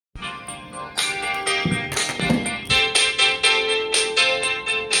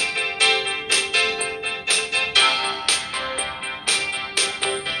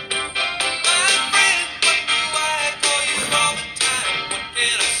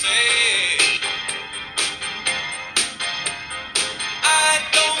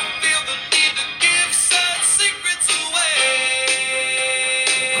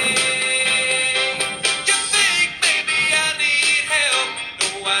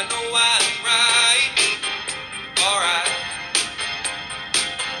I'm right. Alright.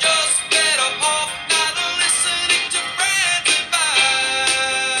 Just better off not listening to friends' advice.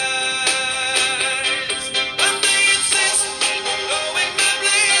 When they insist on knowing my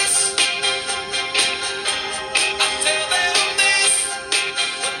bliss, I tell them this.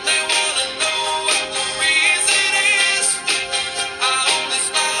 When they wanna know what the reason is, I only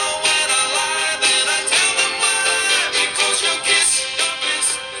smile when I lie, then I tell them why. Because your kiss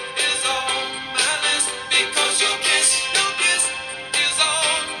is on my list. Because your kiss is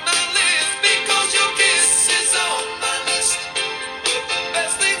on my list. Because your kiss is on my list of the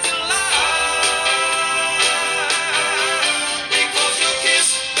best things in life. Because your kiss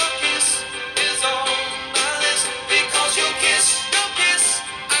is on my list. Because your kiss,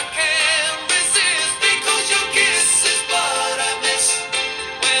 I can't resist. Because your kiss is what I miss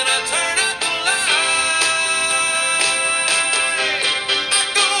when I turn up the light. I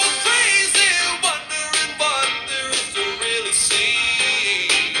go crazy wondering what there is to really see.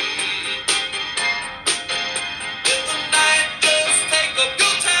 If the night does take up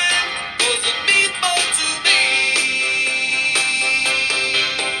your time, does it mean more to me?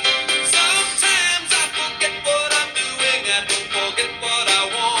 Sometimes I forget what I'm doing, I don't forget what I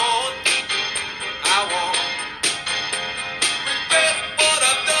want. Regret what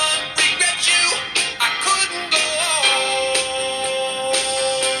I've done, regret you, I couldn't go on.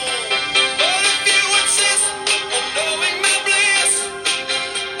 But if you insist on knowing my bliss,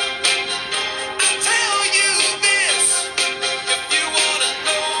 I'll tell you this. If you wanna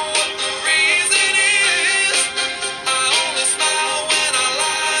know what the reason is, I only smile when I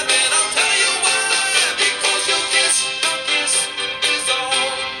lie, then I'll tell you why. Because your kiss is on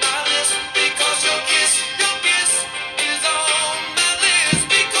my list. Because your kiss is on my list.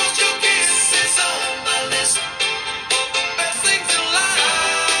 Because your kiss is on my list of the best things in life.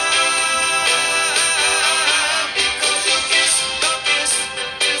 Because your kiss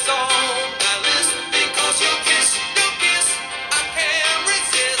is on my list. Because your kiss, I can't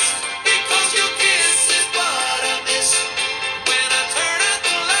resist. Because your kiss is what I miss when I turn out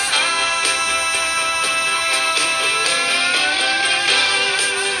the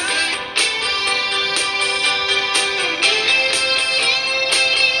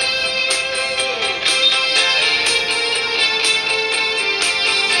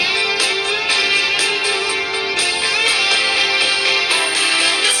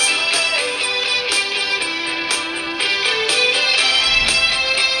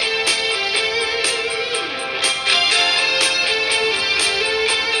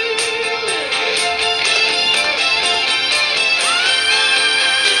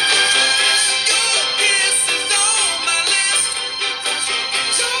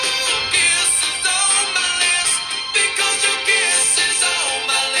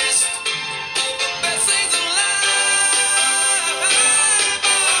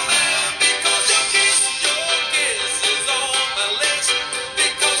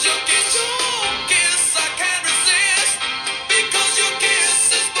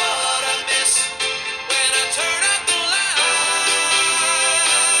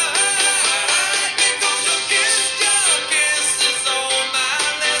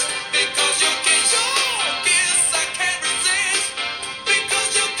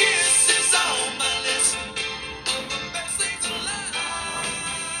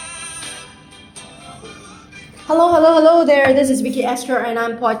Hello there. This is Vicky Esther, and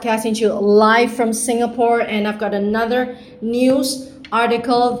I'm podcasting to you live from Singapore. And I've got another news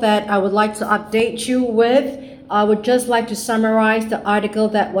article that I would like to update you with. I would just like to summarize the article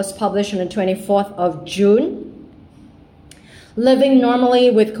that was published on the 24th of June. Living normally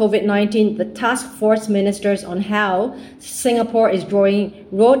with COVID-19, the task force ministers on how Singapore is drawing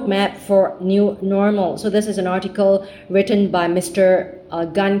roadmap for new normal. So this is an article written by Mr.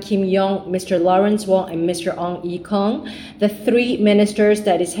 Gan Kim Yong, Mr. Lawrence Wong, and Mr. Ong Yi Kong, the three ministers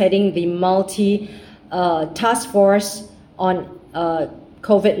that is heading the task force on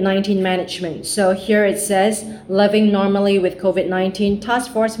COVID-19 management. So here it says, living normally with COVID-19,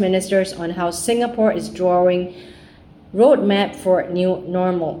 task force ministers on how Singapore is drawing roadmap for new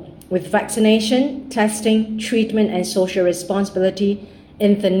normal. With vaccination, testing, treatment, and social responsibility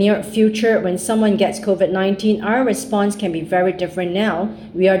in the near future, when someone gets COVID-19, our response can be very different now.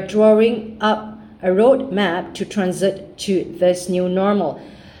 We are drawing up a roadmap to transit to this new normal.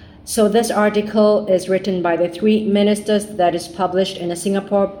 So this article is written by the three ministers that is published in a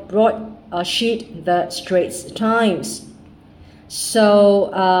Singapore broadsheet, the Straits Times. So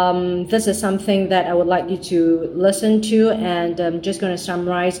this is something that I would like you to listen to, and I'm just going to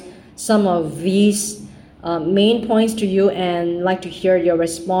summarize some of these main points to you and like to hear your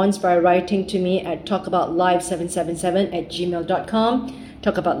response by writing to me at talkaboutlive777@gmail.com.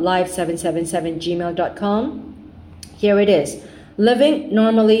 talkaboutlive777@gmail.com. Here it is. Living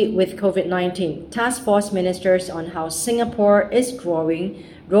normally with COVID-19. Task Force Ministers on how Singapore is drawing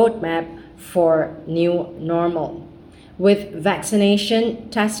roadmap for new normal. With vaccination,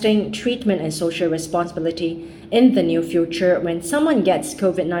 testing, treatment, and social responsibility in the near future, when someone gets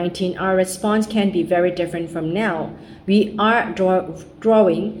COVID-19, our response can be very different from now. We are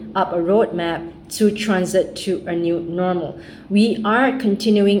drawing up a roadmap to transit to a new normal. We are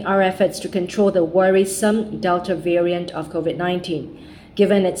continuing our efforts to control the worrisome Delta variant of COVID-19.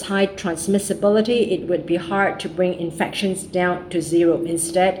 Given its high transmissibility, it would be hard to bring infections down to zero.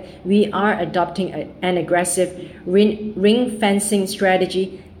 Instead, we are adopting an aggressive ring-fencing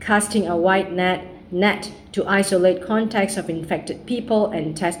strategy, casting a wide net to isolate contacts of infected people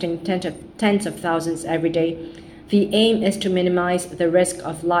and testing tens of thousands every day. The aim is to minimize the risk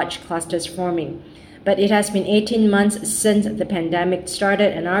of large clusters forming. But it has been 18 months since the pandemic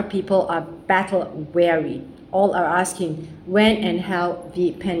started and our people are battle weary. All are asking when and how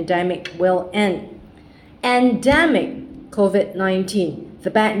the pandemic will end. Endemic COVID-19. The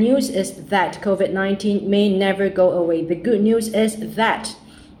bad news is that COVID-19 may never go away. The good news is that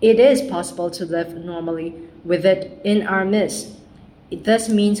it is possible to live normally with it in our midst. It thus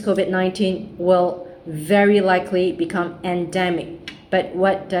means COVID-19 will very likely become endemic. But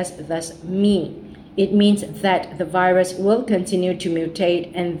what does this mean? It means that the virus will continue to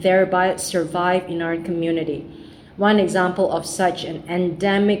mutate and thereby survive in our community. One example of such an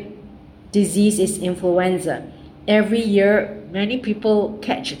endemic disease is influenza. Every year, many people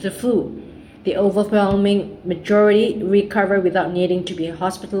catch the flu. The overwhelming majority recover without needing to be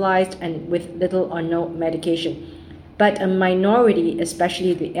hospitalized and with little or no medication. But a minority,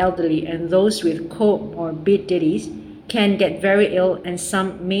 especially the elderly and those with comorbidities, can get very ill and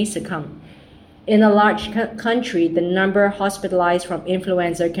some may succumb. In a large country, the number hospitalized from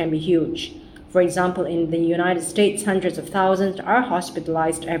influenza can be huge. For example, in the United States, hundreds of thousands are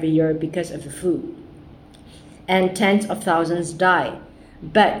hospitalized every year because of the flu, and tens of thousands die.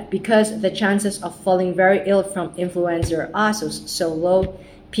 But because the chances of falling very ill from influenza are so low,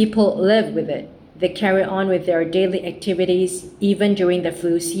 people live with it. They carry on with their daily activities, even during the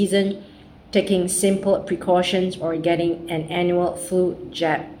flu season, taking simple precautions or getting an annual flu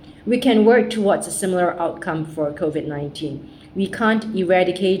jab. We can work towards a similar outcome for COVID-19. We can't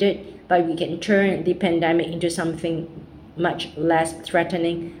eradicate it, but we can turn the pandemic into something much less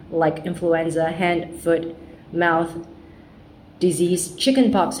threatening, like influenza, hand, foot, mouth disease,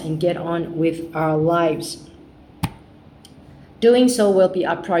 chickenpox, and get on with our lives. Doing so will be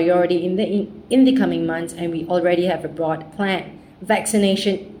our priority in the coming months, and we already have a broad plan.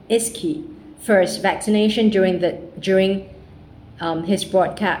 Vaccination is key. First, vaccination during his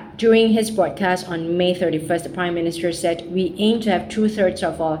broadcast on May 31st, the Prime Minister said, "We aim to have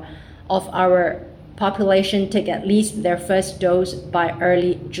 2/3 of our population take at least their first dose by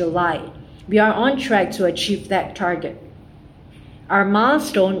early July." We are on track to achieve that target. Our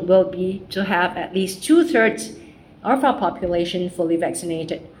milestone will be to have at least 2/3 of our population fully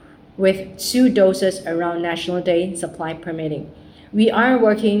vaccinated, with 2 doses around National Day, supply permitting. We are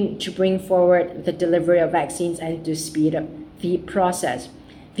working to bring forward the delivery of vaccines and to speed up the process.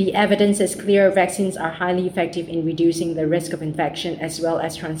 The evidence is clear. Vaccines are highly effective in reducing the risk of infection as well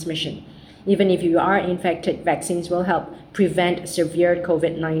as transmission. Even if you are infected, vaccines will help prevent severe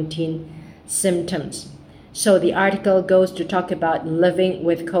COVID-19 symptoms. So the article goes to talk about living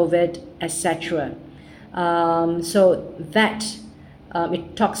with COVID, etc. So that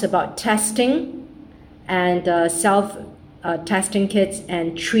it talks about testing and self-testing kits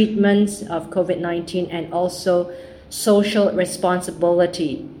and treatments of COVID-19, and also social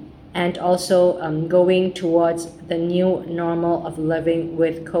responsibility, and also going towards the new normal of living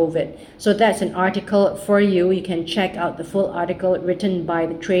with COVID. So that's an article for you. You can check out the full article written by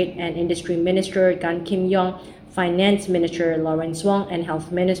the Trade and Industry Minister Gan Kim Yong, Finance Minister Lawrence Wong, and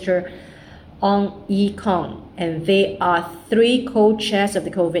Health Minister Ong Ye Kong. And they are 3 co-chairs of the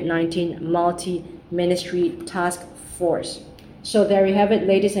COVID-19 multi-ministry task force. So there you have it,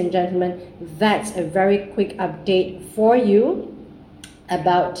 ladies and gentlemen. That's a very quick update for you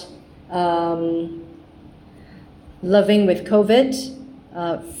about living with COVID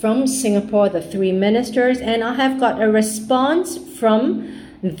from Singapore, the 3 ministers. And I have got a response from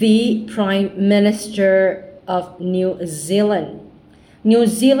the Prime Minister of New Zealand. New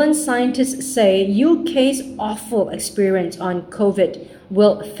Zealand scientists say UK's awful experience on COVID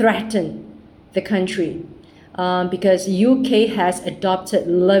will threaten the country. because UK has adopted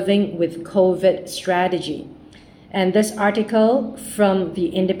living with COVID strategy. And this article from the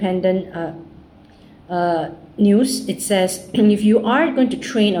Independent News, it says, if you are going to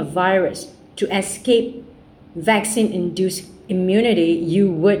train a virus to escape vaccine-induced immunity,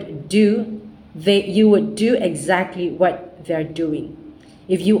 you would do exactly what they're doing.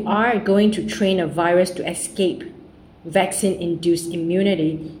 If you are going to train a virus to escape vaccine-induced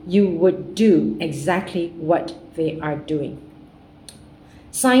immunity, you would do exactly what they are doing.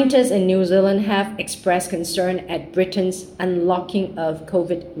 Scientists in New Zealand have expressed concern at Britain's unlocking of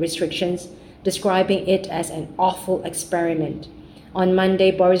COVID restrictions, describing it as an awful experiment. On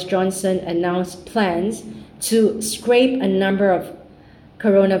Monday, Boris Johnson announced plans to scrape a number of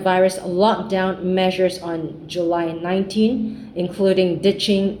coronavirus lockdown measures on July 19, including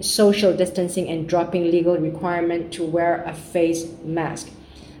ditching social distancing and dropping legal requirement to wear a face mask.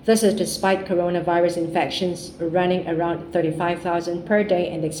 This is despite coronavirus infections running around 35,000 per day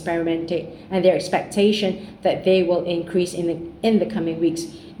and their expectation that they will increase in the coming weeks.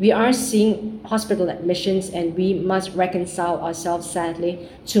 We are seeing hospital admissions, and we must reconcile ourselves, sadly,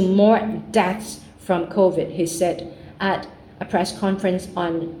 to more deaths from COVID, he said at a press conference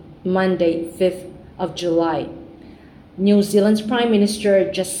on Monday, 5th of July. New Zealand's Prime Minister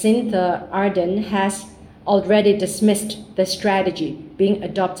Jacinda Ardern has already dismissed the strategy being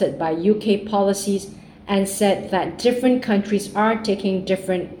adopted by UK policies and said that different countries are taking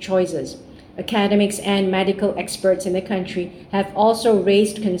different choices. Academics and medical experts in the country have also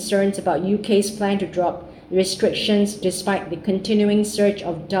raised concerns about UK's plan to drop restrictions despite the continuing surge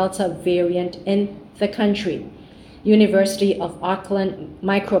of Delta variant in the country. University of Auckland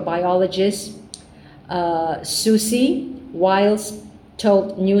microbiologist Susie Wiles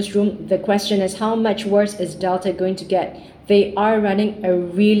told Newsroom, the question is how much worse is Delta going to get? They are running a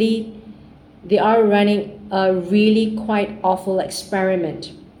really quite awful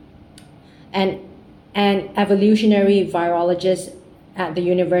experiment. And an evolutionary virologist at the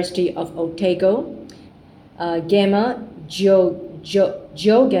University of Otago, Gemma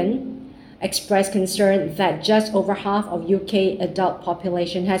Jogan, expressed concern that just over half of UK adult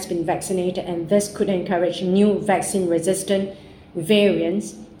population has been vaccinated, and this could encourage new vaccine-resistant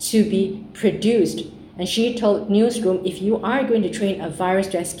variants to be produced. And she told Newsroom, if you are going to train a virus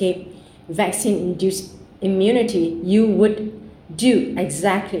to escape vaccine-induced immunity, you would do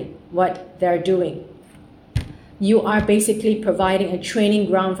exactly what they're doing. You are basically providing a training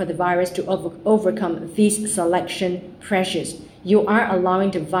ground for the virus to overcome these selection pressures. You are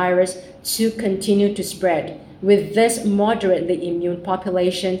allowing the virus to continue to spread. With this moderately immune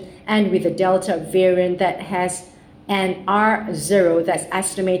population and with the Delta variant that has an R0 that's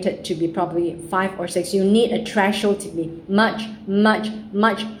estimated to be probably 5 or 6, you need a threshold to be much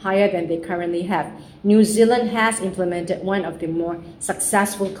higher than they currently have. New Zealand has implemented one of the more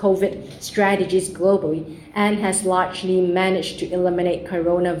successful COVID strategies globally and has largely managed to eliminate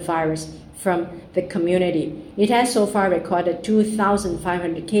coronavirus from the community. It has so far recorded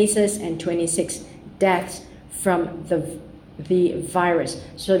 2,500 cases and 26 deaths from the virus.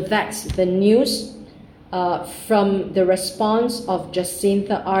 So that's the news from the response of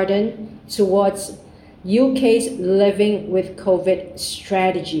Jacinda Ardern towards UK's living with COVID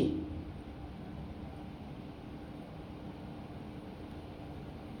strategy.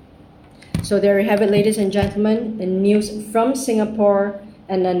 So there you have it, ladies and gentlemen, the news from Singapore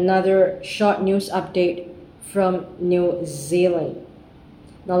and another short news update from New Zealand.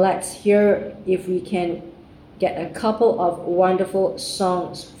 Now let's hear if we can get a couple of wonderful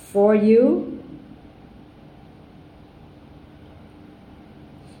songs for you.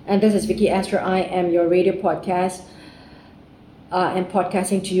 And this is Vicky Esther. I am your radio podcast and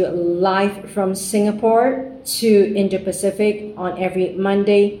podcasting to you live from Singapore to Indo-Pacific on every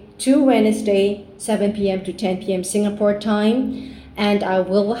Monday to Wednesday, 7 p.m. to 10 p.m. Singapore time. And I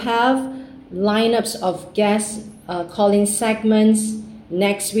will have lineups of guests, calling segments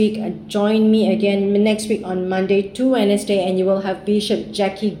next week. Join me again next week on Monday to Wednesday, and you will have Bishop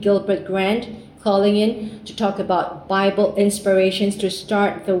Jackie Gilbert Grant calling in to talk about Bible inspirations, to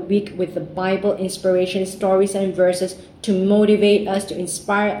start the week with the Bible inspiration stories and verses to motivate us, to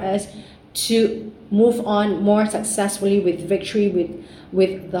inspire us to move on more successfully with victory,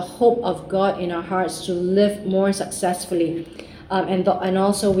 with the hope of God in our hearts, to live more successfully. And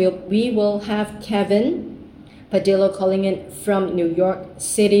also we will have Kevin Padillo calling in from New York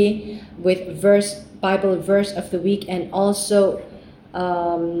City with Bible verse of the week, and also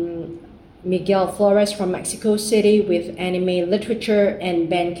Miguel Flores from Mexico City with anime literature, and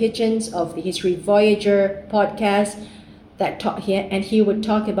Ben Kitchens of the History Voyager podcast. that talk here, and he would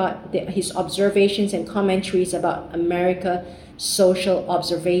talk about his observations and commentaries about America social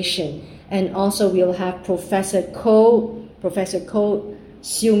observation. And also we'll have Professor Ko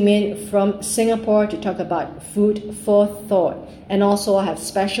Siu Min from Singapore to talk about food for thought. And also I have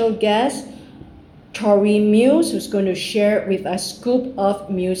special guest Tori Mills, who's going to share with us scoop of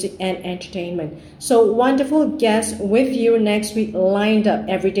music and entertainment. So wonderful guests with you next week lined up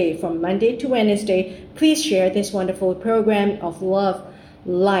every day from Monday to Wednesday. Please share this wonderful program of love,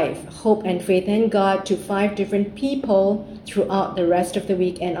 life, hope, and faith in God to 5 different people throughout the rest of the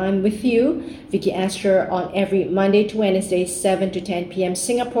week. And I'm with you, Vicky Astor, on every Monday to Wednesday, 7 to 10 p.m.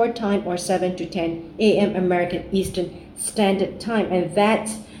 Singapore time or 7 to 10 a.m. American Eastern Standard Time. And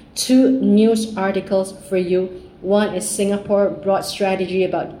that's 2 news articles for you. One is Singapore broad strategy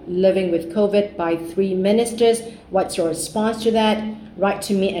about living with COVID by 3 ministers. What's your response to that? Write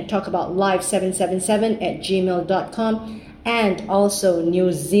to me at talkaboutlive777@gmail.com. And also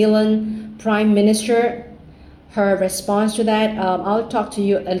New Zealand Prime Minister, her response to that. I'll talk to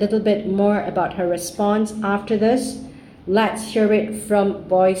you a little bit more about her response after this. Let's hear it from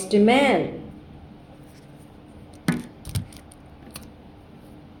Boyz II Men.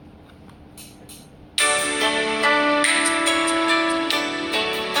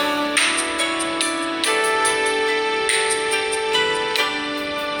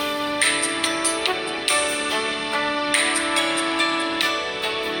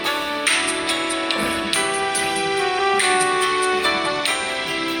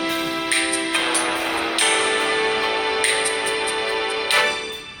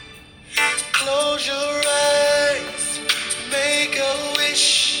 Close your eyes, make a wish,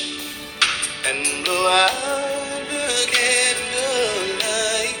 and blow out the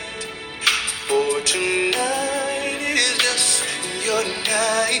candlelight. For tonight is just your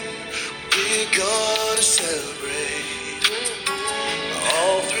night. We're gonna celebrate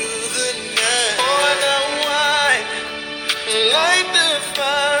all through the night. Pour the wine, light the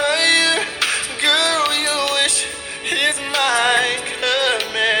fire. Girl, your wish is my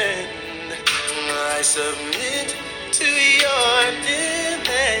command. I submit to your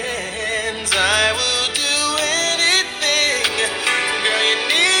demands. I will do anything. Girl, you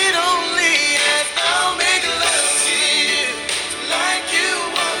need only ask. I'll make love to you like you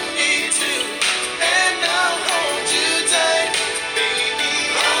want me to, and I'll hold you tight, baby,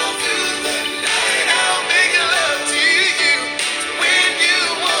 all through the night. I'll make love to you when you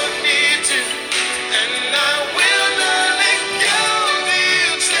want me to, and I will not let go till you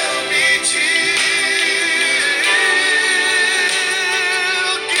tell me to.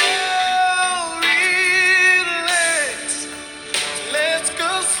 Girl, relax, let's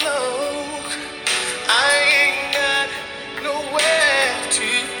go slow. I ain't got nowhere to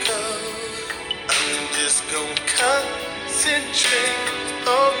go. I'm just gonna concentrate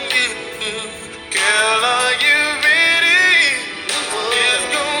on you. Girl, are you ready? It's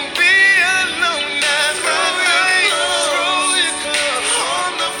gonna be a long night. Throw your clothes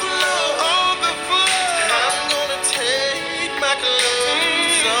on the floor. I'm gonna take my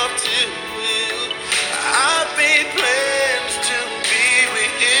clothes off too. I've made plans to be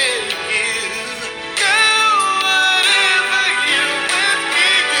with you. Girl, whatever you with me,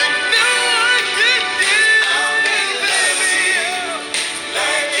 you know I can do. I'll make love to you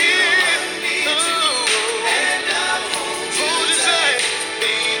like you want me to,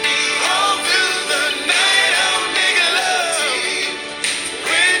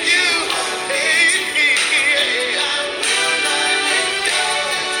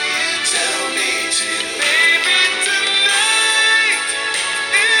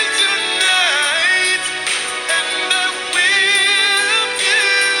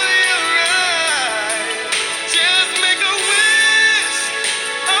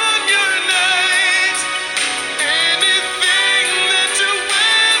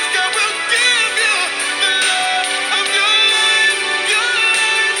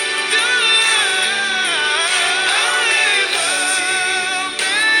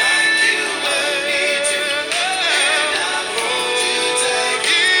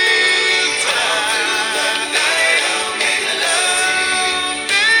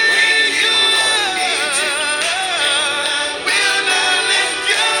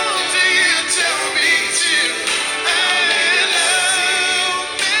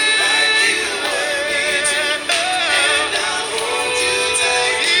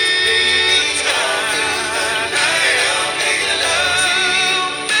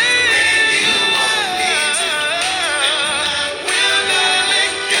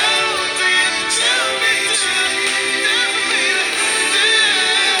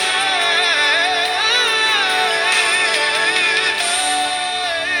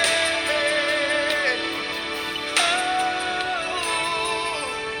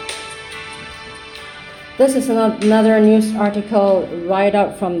 This is another news article right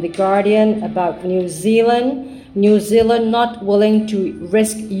out from The Guardian about New Zealand. New Zealand not willing to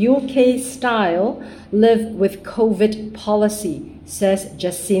risk UK style live with COVID policy, says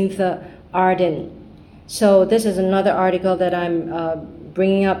Jacinta Ardern. So this is another article that I'm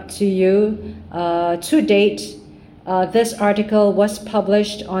bringing up to you. To date, this article was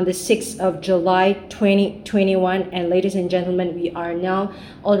published on the 6th of July 2021, and ladies and gentlemen, we are now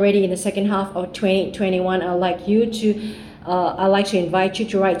already in the second half of 2021. I'd like to invite you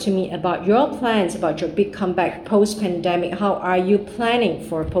to write to me about your plans about your big comeback post-pandemic. How are you planning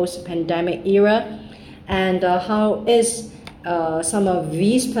for post-pandemic era, and how is some of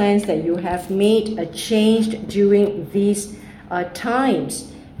these plans that you have made changed during these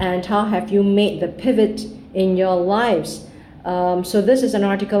times, and how have you made the pivot in your lives? So this is an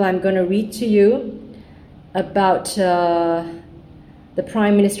article I'm going to read to you about the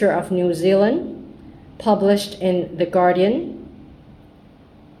Prime Minister of New Zealand, published in The Guardian.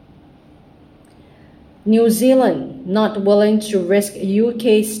 New Zealand not willing to risk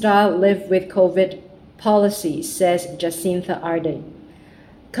UK-style live with COVID policy, says Jacinta Ardern.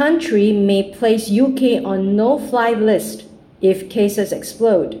 Country may place UK on no-fly list if cases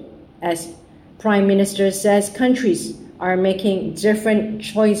explode, as Prime Minister says countries are making different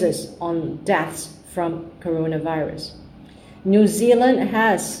choices on deaths from coronavirus. New Zealand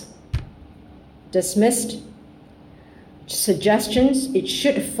has dismissed suggestions it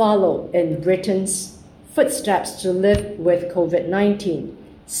should follow in Britain's footsteps to live with COVID-19,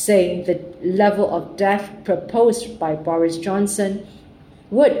 saying the level of death proposed by Boris Johnson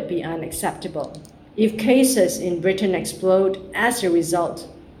would be unacceptable. If cases in Britain explode as a result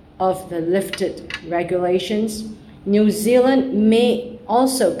of the lifted regulations, New Zealand may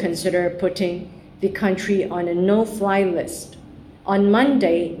also consider putting the country on a no-fly list. On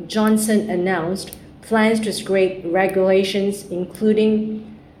Monday, Johnson announced plans to scrape regulations,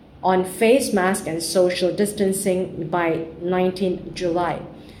 including on face masks and social distancing, by 19 July,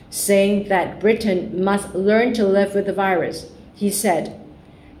 saying that Britain must learn to live with the virus. He said,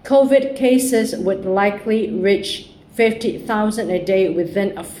 COVID cases would likely reach 50,000 a day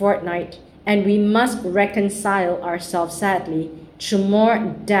within a fortnight, and we must reconcile ourselves, sadly, to more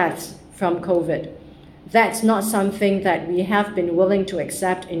deaths from COVID. That's not something that we have been willing to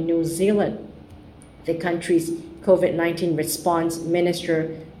accept in New Zealand, the country's COVID-19 response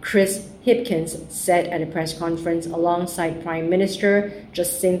minister Chris Hipkins said at a press conference alongside Prime Minister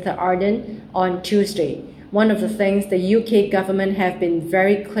Jacinta Ardern on Tuesday. One of the things the UK government have been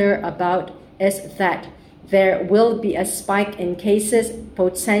very clear about is that there will be a spike in cases,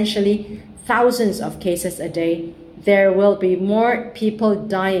 potentially thousands of cases a day. There will be more people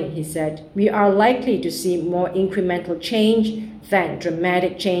dying, he said. We are likely to see more incremental change than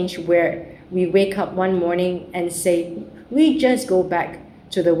dramatic change where we wake up one morning and say, we just go back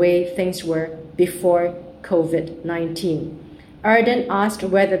to the way things were before COVID-19. Ardern asked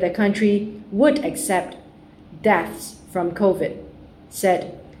whether the country would accept deaths from COVID,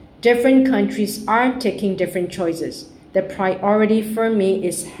 said, different countries are taking different choices. The priority for me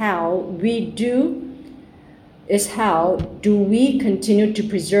is how do we continue to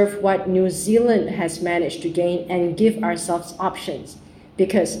preserve what New Zealand has managed to gain and give ourselves options,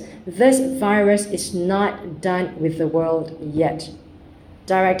 because this virus is not done with the world yet.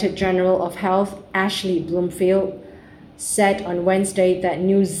 Director General of Health Ashley Bloomfield said on Wednesday that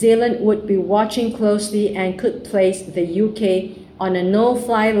New Zealand would be watching closely and could place the UK on a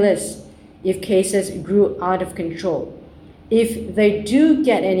no-fly list if cases grew out of control. If they do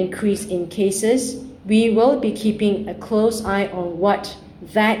get an increase in cases, we will be keeping a close eye on what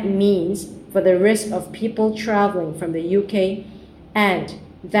that means for the risk of people traveling from the UK, and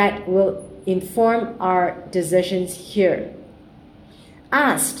that will inform our decisions here.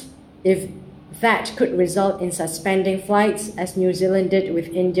 Asked if that could result in suspending flights, as New Zealand did with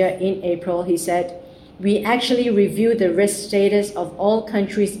India in April, he said, we actually review the risk status of all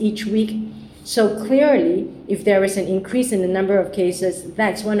countries each week. So clearly, if there is an increase in the number of cases,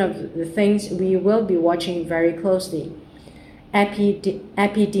 that's one of the things we will be watching very closely.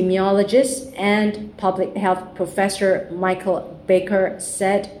 Epidemiologist and public health professor Michael Baker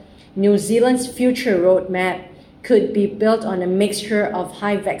said New Zealand's future roadmap could be built on a mixture of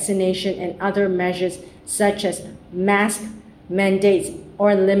high vaccination and other measures such as mask mandates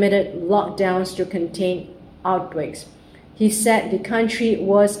or limited lockdowns to contain outbreaks. He said the country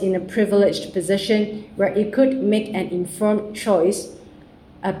was in a privileged position where it could make an informed choice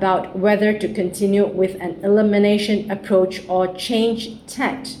about whether to continue with an elimination approach or change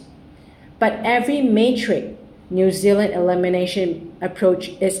tact. But every metric New Zealand elimination approach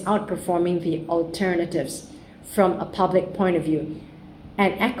is outperforming the alternatives from a public point of view,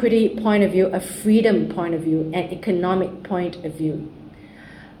 an equity point of view, a freedom point of view, an economic point of view.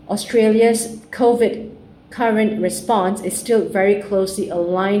 Australia's COVID current response is still very closely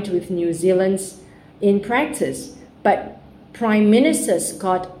aligned with New Zealand's in practice, but Prime Minister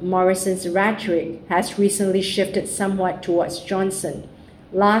Scott Morrison's rhetoric has recently shifted somewhat towards Johnson.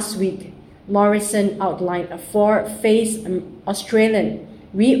 Last week, Morrison outlined a 4-phase Australian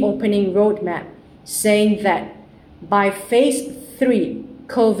reopening roadmap, saying that by phase 3,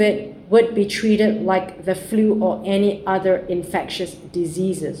 COVID would be treated like the flu or any other infectious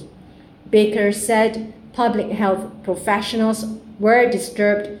diseases. Baker said public health professionals were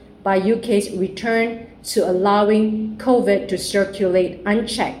disturbed by UK's return to allowing COVID to circulate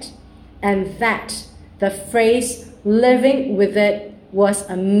unchecked, and that the phrase living with it was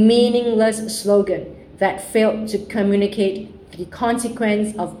a meaningless slogan that failed to communicate the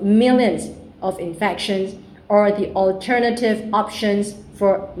consequence of millions of infections or the alternative options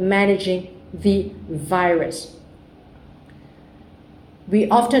for managing the virus. We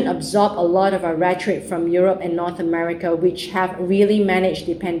often absorb a lot of our rhetoric from Europe and North America, which have really managed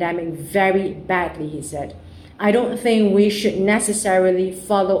the pandemic very badly, he said. I don't think we should necessarily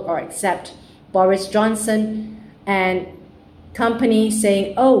follow or accept Boris Johnson and company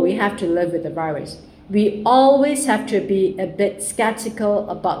saying, oh, we have to live with the virus. We always have to be a bit skeptical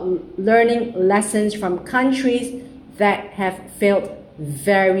about learning lessons from countries that have failed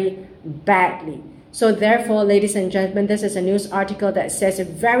very badly. So therefore, ladies and gentlemen, this is a news article that says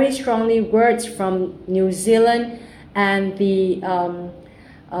very strongly words from New Zealand and the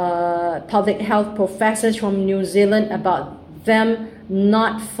public health professors from New Zealand about them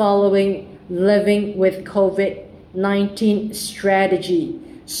not following living with COVID-19 strategy.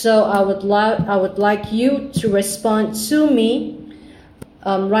 So I would like you to respond to me,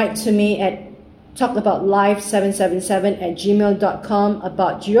 write to me at talkaboutlife777@gmail.com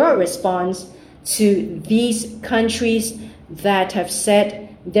about your response to these countries that have said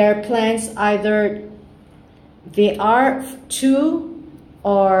their plans either they are to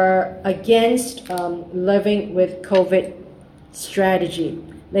or against living with COVID strategy.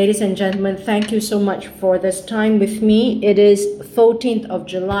 Ladies and gentlemen, thank you so much for this time with me. It is 14th of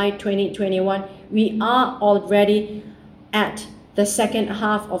July 2021. We are already at the second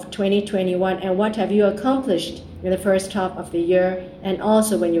half of 2021, and what have you accomplished in the first half of the year? And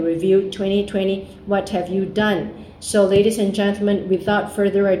also when you review 2020, what have you done? So ladies and gentlemen, without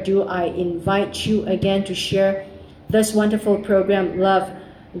further ado, I invite you again to share this wonderful program, Love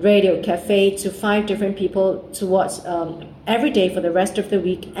Radio Cafe, to 5 different people towards every day for the rest of the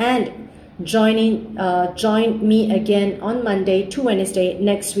week, and join me again on Monday to Wednesday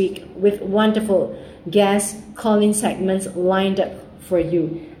next week with wonderful guest call-in segments lined up for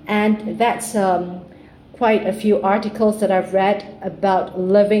you. And that's quite a few articles that I've read about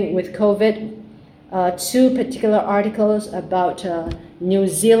living with COVID. 2 particular articles about New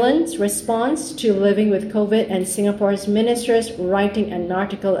Zealand's response to living with COVID, and Singapore's ministers writing an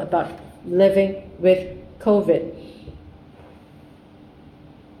article about living with COVID.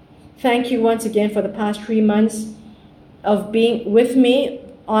 Thank you once again for the past 3 months of being with me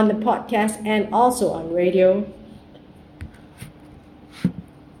on the podcast and also on radio.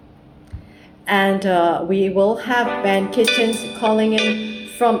 And we will have Ben Kitchens calling in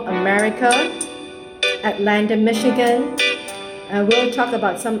from America, Atlanta, Michigan. And we'll talk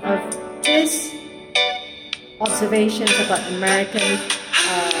about some of his observations about American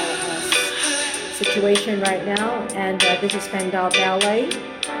situation right now. And this is Pendal Ballet.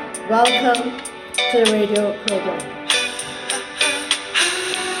 Welcome to the radio program.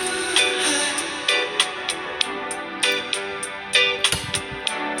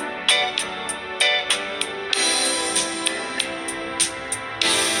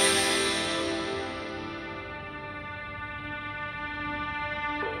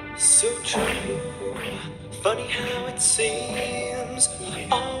 So true, funny how it seems,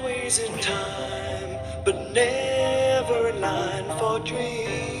 always in time, but never in line for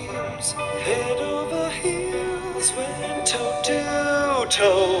dreams. Head over heels, went toe to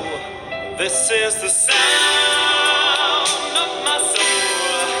toe. This is the sound of my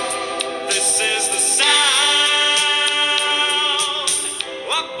soul. This is the sound.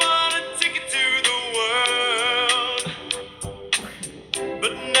 I bought a ticket to the world,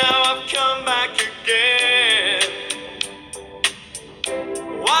 but now I've come back again.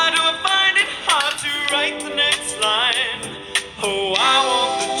 Why do I find it hard to write the next line? Oh, I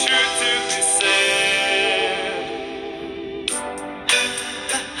want the truth to be said.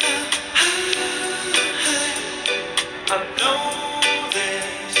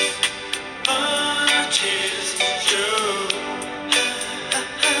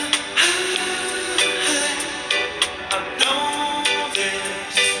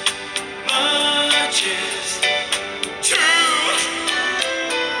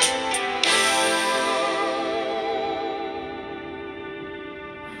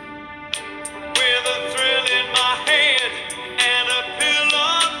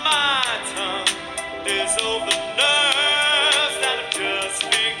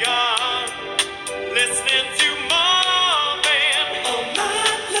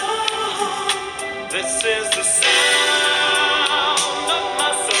 This is the sound of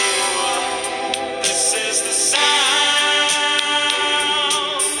my soul. This is the sound,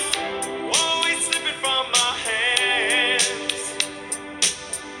 always slipping from my hands.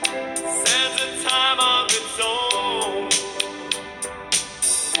 Says a time of its own.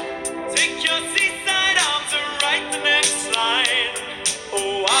 Take your seaside arms and write the next line.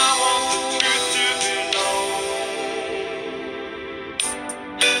 Oh, I want the truth to be known.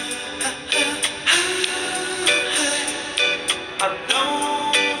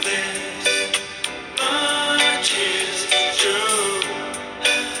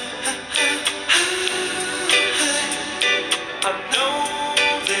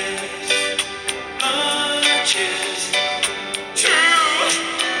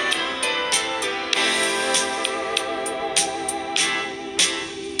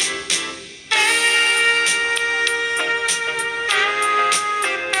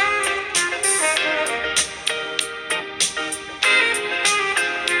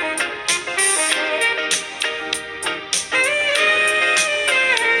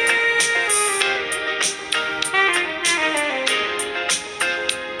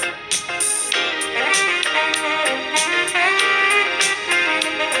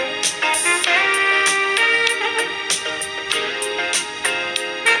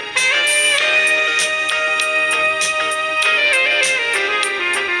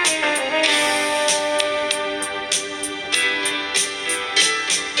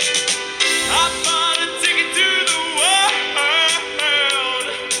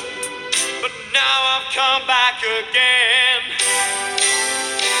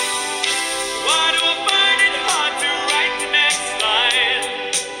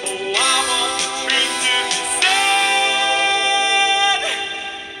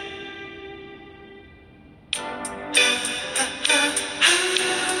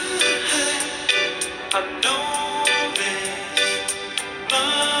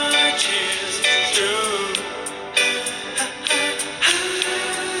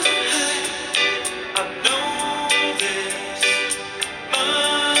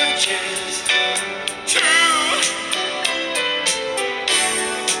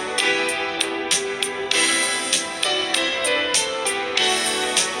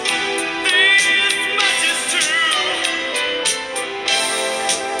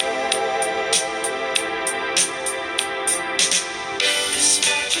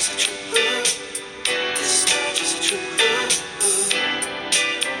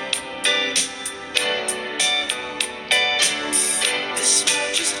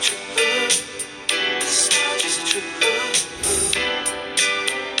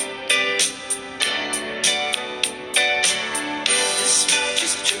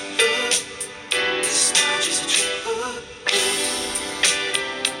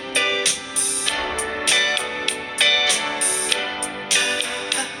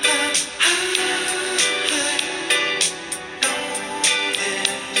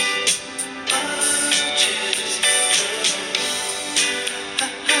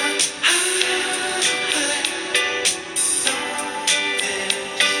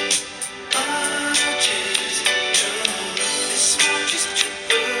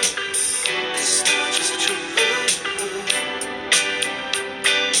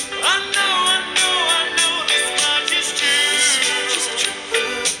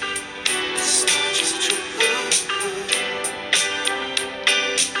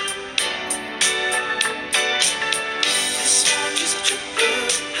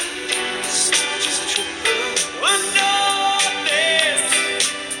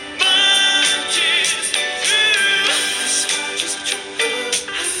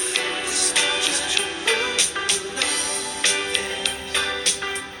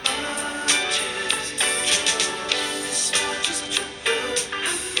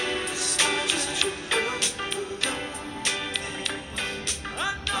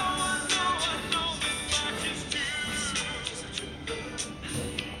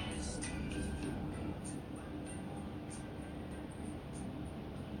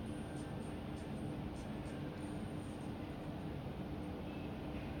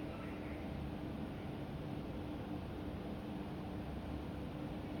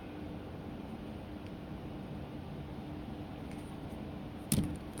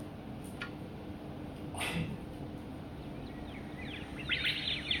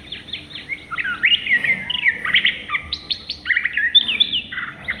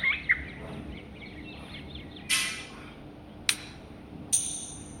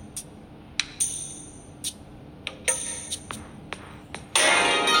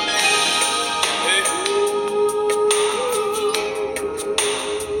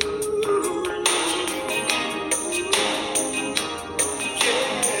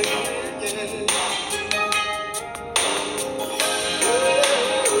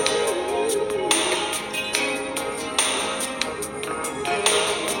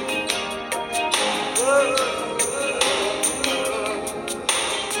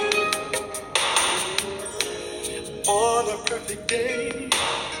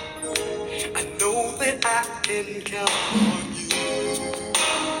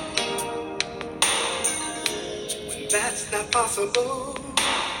 that's not possible.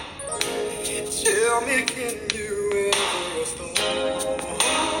 Tell me, can you ever restore?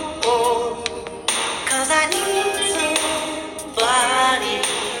 Cause I need somebody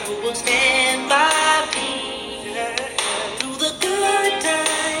who will stand by me through the good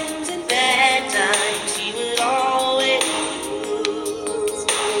times and bad times. She would always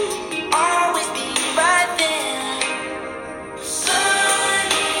be right there.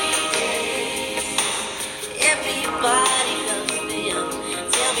 Sunny days, everybody loves them.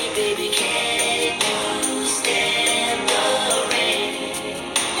 Tell me, baby, can you stand the rain?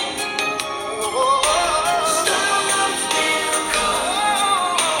 Storms will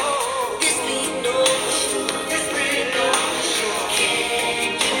come. This we know for sure.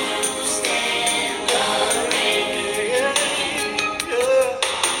 Can you stand the rain?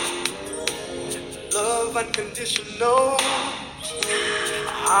 Love unconditional.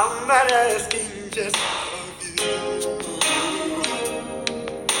 I'm not asking just of you.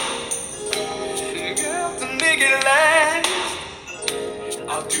 Girl, to make it last,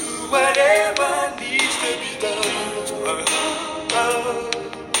 I'll do whatever needs to be done.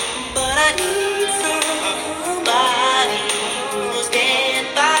 But I need somebody who will stand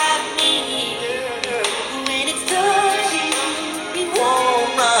by me. When it's touchy, he won't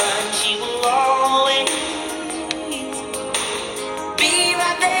run. She will always be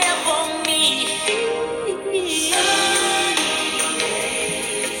right there for me. Sunny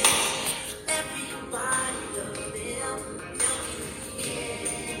days, everybody loves them.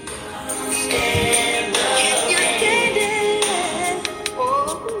 Stand up. Can you stand it?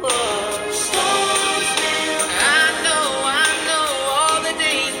 Storms will come. I know all the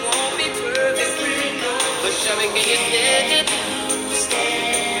days won't be perfect. But Shelly, can you stand it?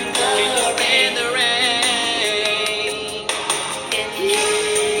 Stand up. Can you stand the rain? Can you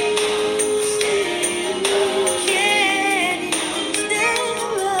stand up? Can you stand the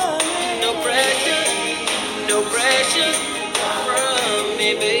rain? No pressure from me,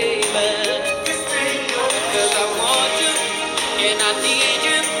 baby. Cause I want you, and I need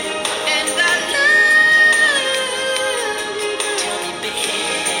you, and I love you. Tell me,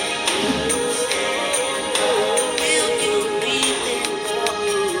 baby, will you be there for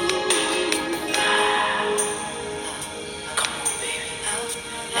me? Come on, baby,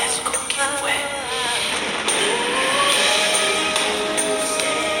 let's go get wet.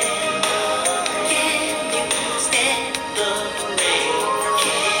 Can you stand the rain?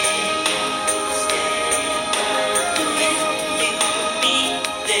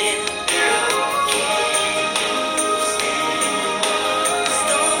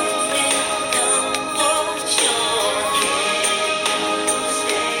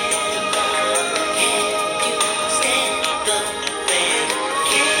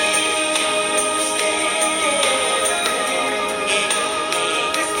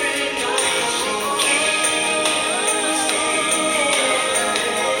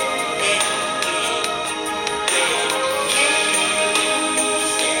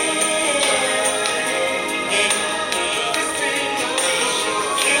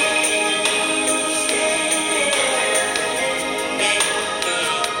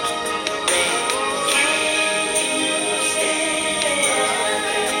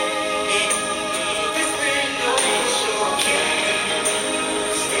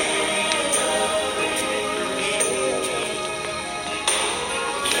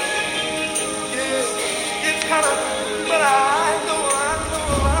 But I know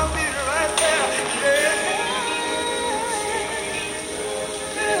I'll be right there.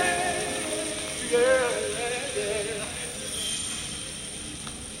 Yeah.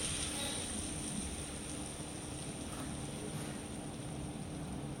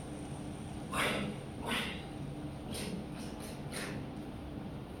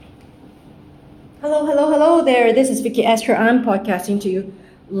 Hello there. This is Vicky Esther. I'm podcasting to you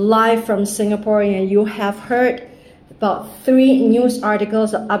live from Singapore, and you have heard about 3 news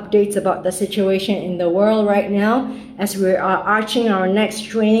articles or updates about the situation in the world right now as we are arching our next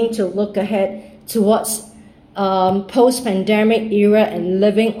training to look ahead towards post-pandemic era and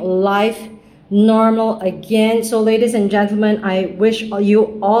living life normal again. So ladies and gentlemen, I wish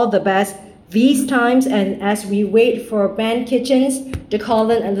you all the best these times, and as we wait for Band Kitchens to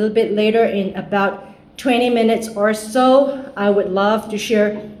call in a little bit later in about 20 minutes or so, I would love to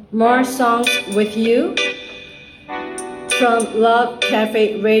share more songs with you from Love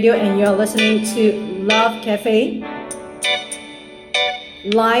Cafe Radio, and you're listening to Love Cafe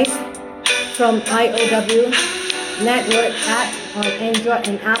live from IOW Network app on Android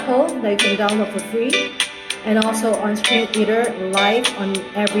and Apple that you can download for free, and also on Screen Eater live on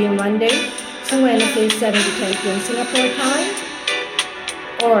every Monday somewhere let's say 7 to 10 p.m. Singapore time,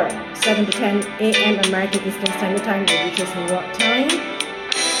 or 7 to 10 a.m. American Eastern Standard Time, which is New York time.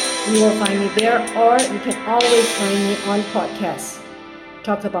 You will find me there, or you can always find me on podcast.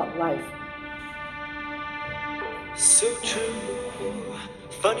 Talk about life. So true,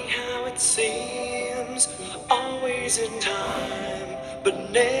 funny how it seems, always in time,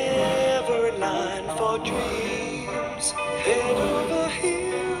 but never in line for dreams. Head over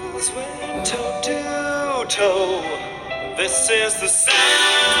heels, went toe to toe. This is the sound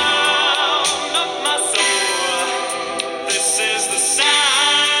of my soul. This is the sound.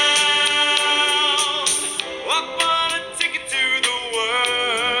 I wanna take it to the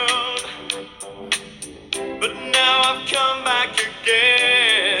world, but now I've come back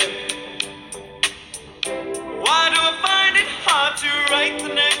again. Why do I find it hard to write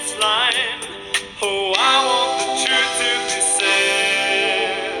the next line? Oh, I want the truth to be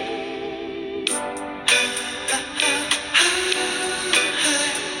said.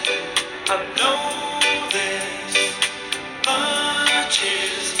 I know this much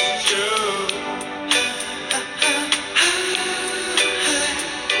is true.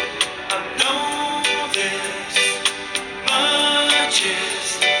 I know this much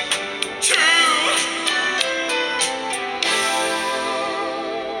is true.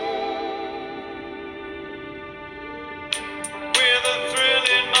 With a thrill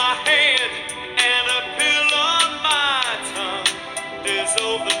in my head and a pill on my tongue, there's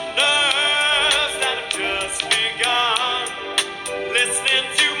all the nerves that have just begun. Listening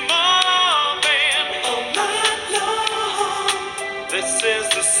to Marvin all night long. This is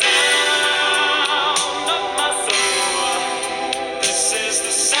the sound of my soul. This is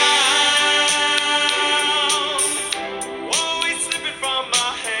the sound, always slipping from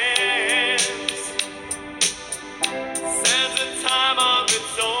my hands. Says a time of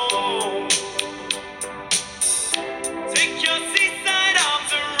its own. Take your seaside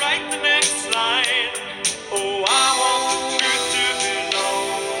arms and write the next line. Oh, I want the truth to be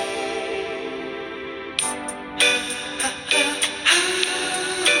known.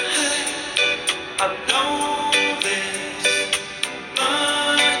 I know this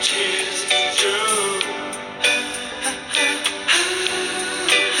much is true.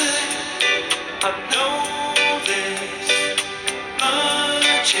 I know this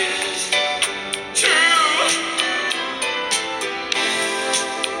much is true.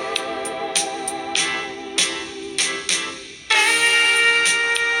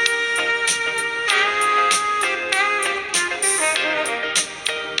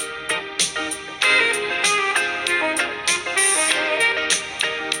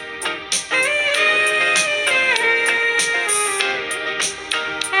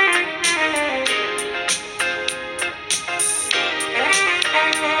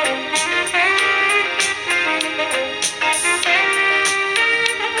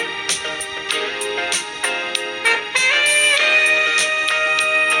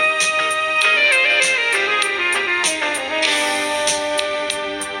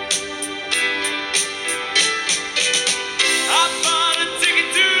 I bought a ticket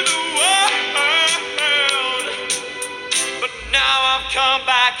to the world, but now I've come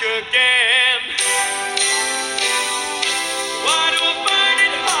back again. Why do I find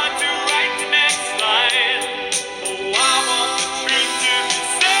it hard to write the next line? Oh, I want the truth to be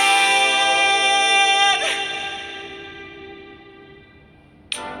said.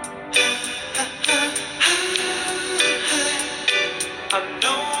 I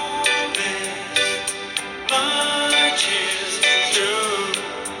know this much is true.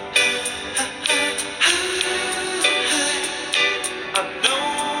 I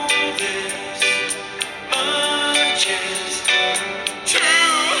know this much is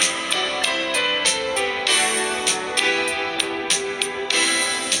true.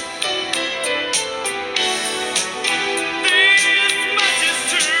 This much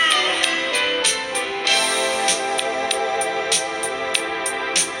is true.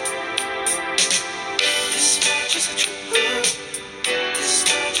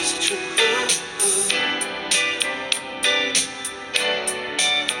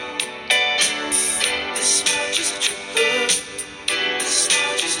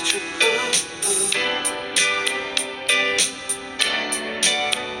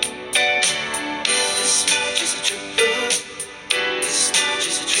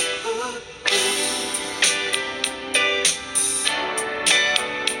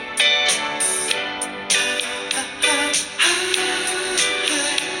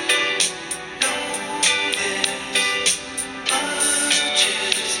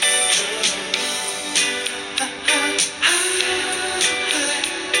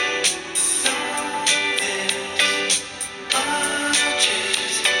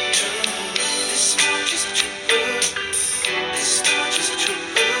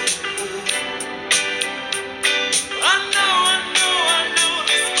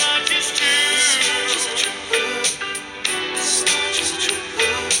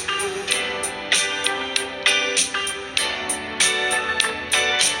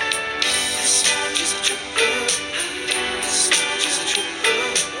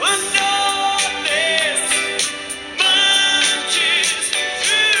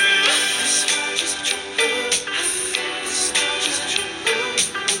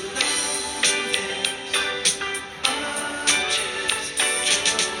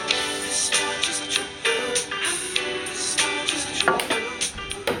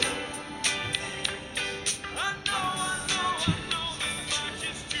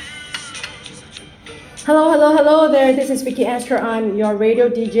 hello there. This is Vicky Astor. I'm your radio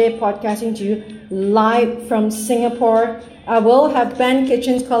DJ podcasting to you live from Singapore. I will have Ben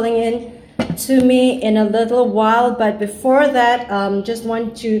Kitchens calling in to me in a little while, but before that, just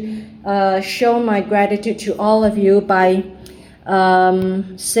want to show my gratitude to all of you by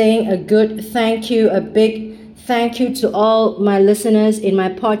saying a good thank you, a big thank you to all my listeners in my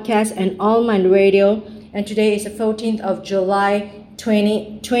podcast and all my radio. And today is the 14th of July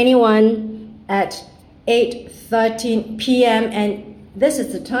 2021 at 8:13 p.m. and this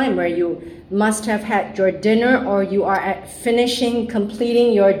is the time where you must have had your dinner, or you are at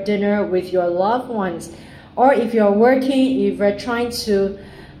completing your dinner with your loved ones, or if you're working, if you're trying to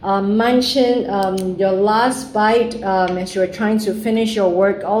munch in your last bite as you're trying to finish your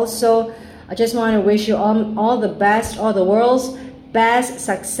work. Also, I just want to wish you all the best, all the world's best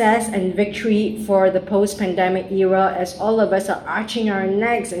success and victory for the post-pandemic era, as all of us are arching our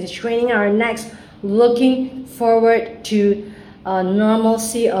necks and straining our necks, looking forward to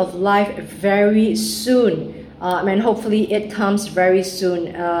normalcy of life very soon, and hopefully it comes very soon.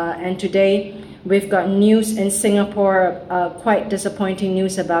 And today we've got news in Singapore, quite disappointing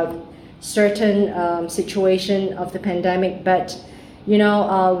news about certain situation of the pandemic, but you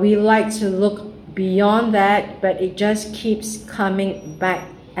know, we like to look beyond that, but it just keeps coming back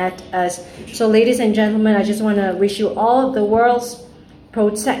at us. So ladies and gentlemen, I just want to wish you all the world's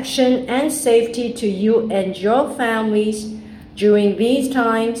protection and safety to you and your families during these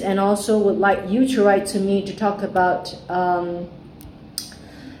times, and also would like you to write to me to talk about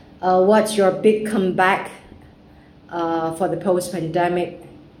what's your big comeback for the post-pandemic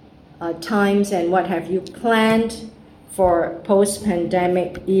times, and what have you planned for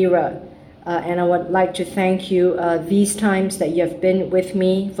post-pandemic era. And I would like to thank you these times that you have been with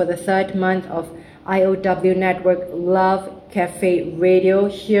me for the third month of IOW Network Love Cafe Radio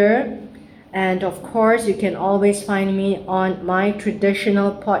here. And of course, you can always find me on my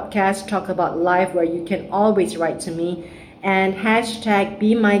traditional podcast, Talk About Life, where you can always write to me, and hashtag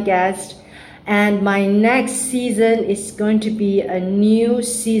be my guest. And my next season is going to be a new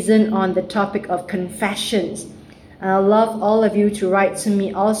season on the topic of confessions. I love all of you to write to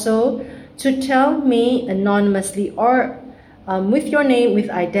me also, to tell me anonymously or with your name, with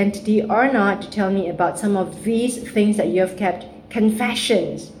identity or not, to tell me about some of these things that you have kept,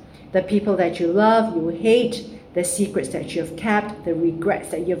 confessions. The people that you love, you hate, the secrets that you have kept, the regrets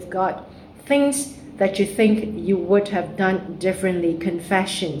that you've got, things that you think you would have done differently,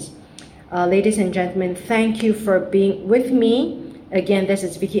 confessions. Ladies and gentlemen, thank you for being with me. Again, this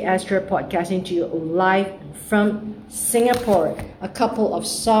is Vicky Astor podcasting to you live from Singapore. A couple of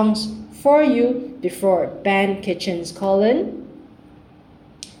songs for you before Ben Kitchens call in.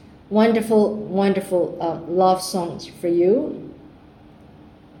 Wonderful, wonderful love songs for you.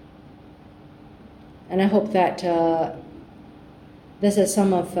 And I hope that this is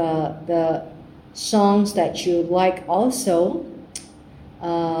some of the songs that you like also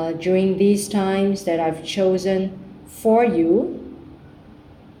during these times that I've chosen for you.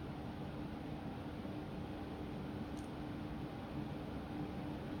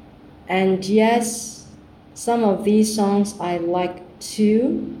 And yes, some of these songs I like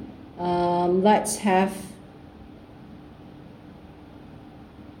too. Let's have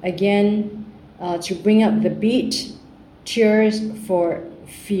again to bring up the beat, Tears for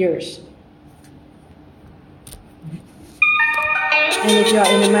Fears. And if you're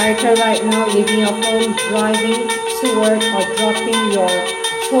in America right now, leaving your home, driving to work, or dropping your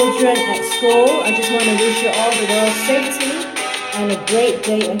children at school, I just want to wish you all the world's safety and a great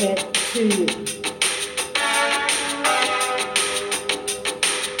day ahead to you.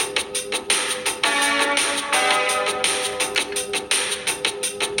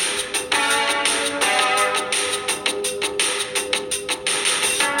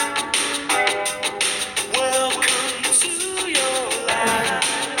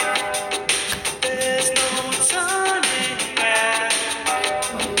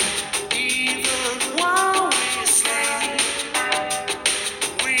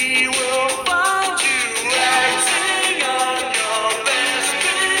 We will find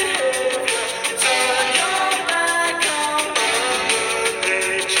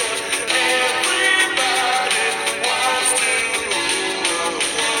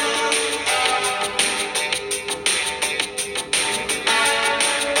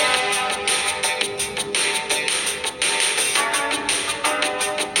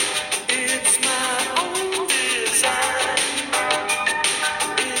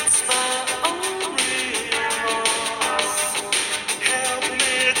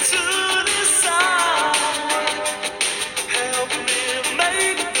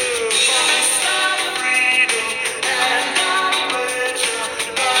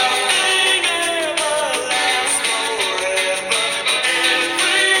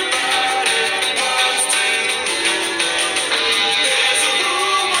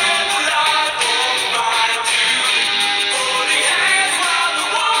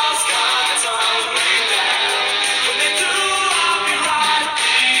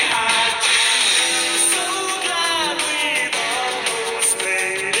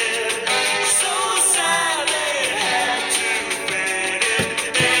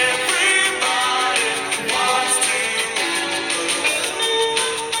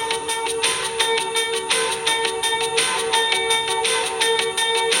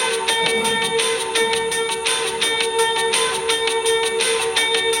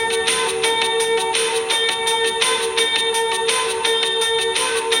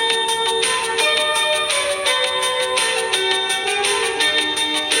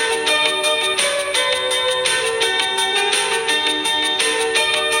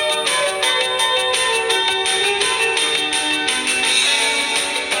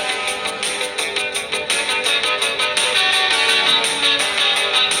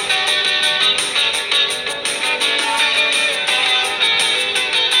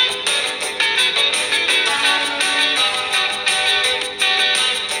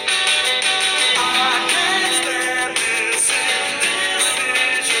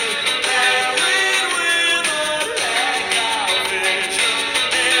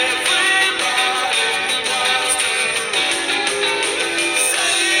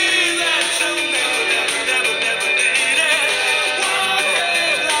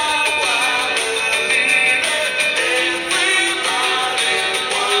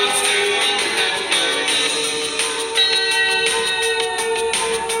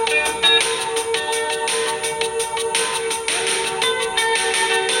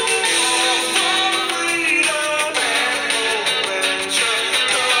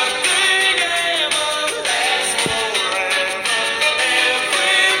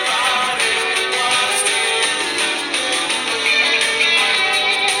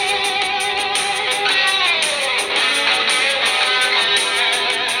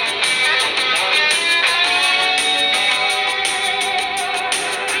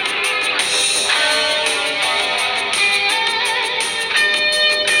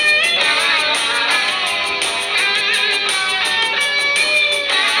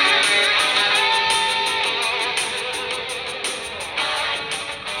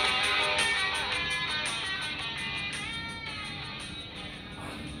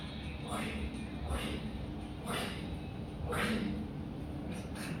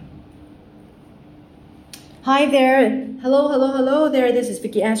Hi there. Hello, hello, hello there. This is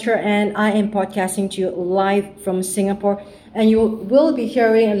Vicky Astra, and I am podcasting to you live from Singapore. And you will be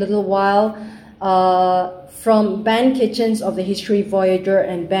hearing a little while from Ben Kitchens of the History Voyager.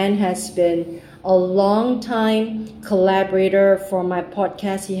 And Ben has been a long time collaborator for my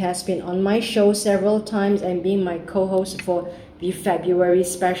podcast. He has been on my show several times and being my co-host for the February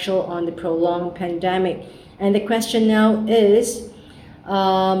special on the prolonged pandemic. And the question now is,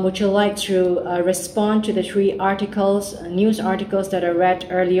 would you like to respond to the three articles, news articles that I read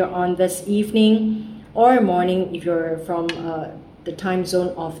earlier on this evening or morning if you're from the time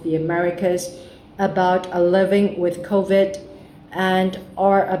zone of the Americas, about living with COVID and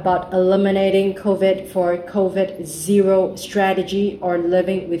or about eliminating COVID for COVID zero strategy or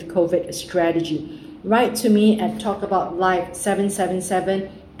living with COVID strategy? Write to me at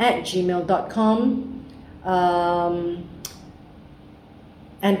talkaboutlife777@gmail.com.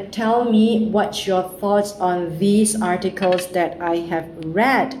 And tell me what's your thoughts on these articles that I have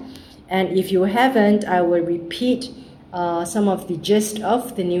read. And if you haven't, I will repeat some of the gist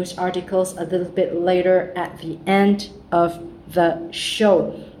of the news articles a little bit later at the end of the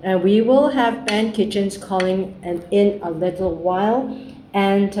show. And we will have Ben Kitchens calling in a little while.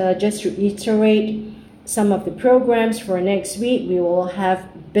 And just to reiterate some of the programs for next week, we will have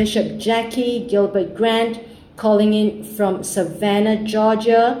Bishop Jackie Gilbert Grant calling in from Savannah,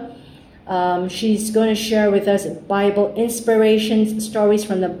 Georgia. She's going to share with us Bible inspirations, stories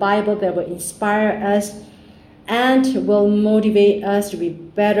from the Bible that will inspire us and will motivate us to be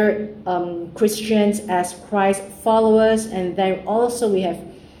better Christians as Christ followers. And then also we have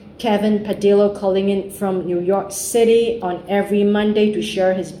Kevin Padillo calling in from New York City on every Monday to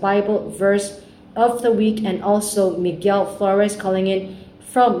share his Bible verse of the week, and also Miguel Flores calling in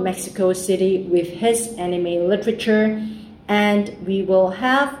from Mexico City with his anime literature. And we will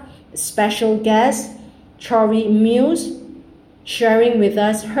have a special guest, Chori Muse, sharing with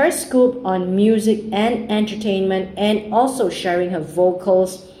us her scoop on music and entertainment, and also sharing her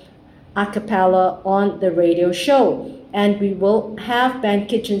vocals a cappella on the radio show. And we will have Ben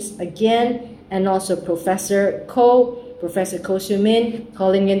Kitchens again, and also Professor Ko Soo-min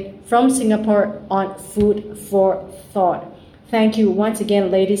calling in from Singapore on Food for Thought. Thank you once again,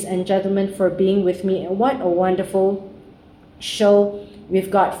 ladies and gentlemen, for being with me. And what a wonderful show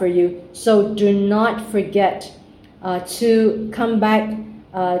we've got for you. So do not forget to come back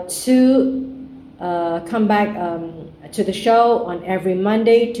to the show on every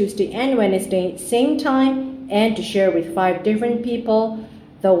Monday, Tuesday, and Wednesday, same time, and to share with 5 different people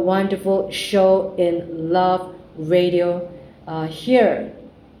the wonderful show in Love Radio here.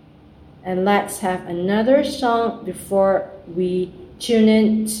 And let's have another song before we tune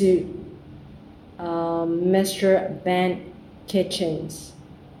in to Mr. Ben Kitchens.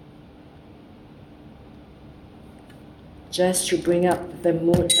 Just to bring up the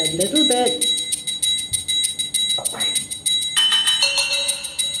mood a little bit.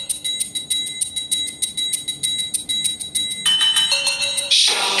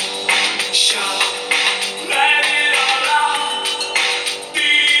 Let it all out.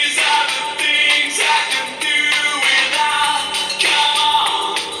 These are the things I can do without. Come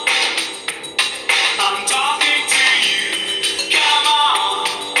on, I'm talking to you. Come on,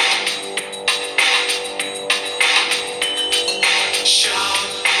 shout,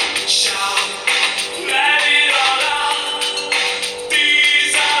 shout.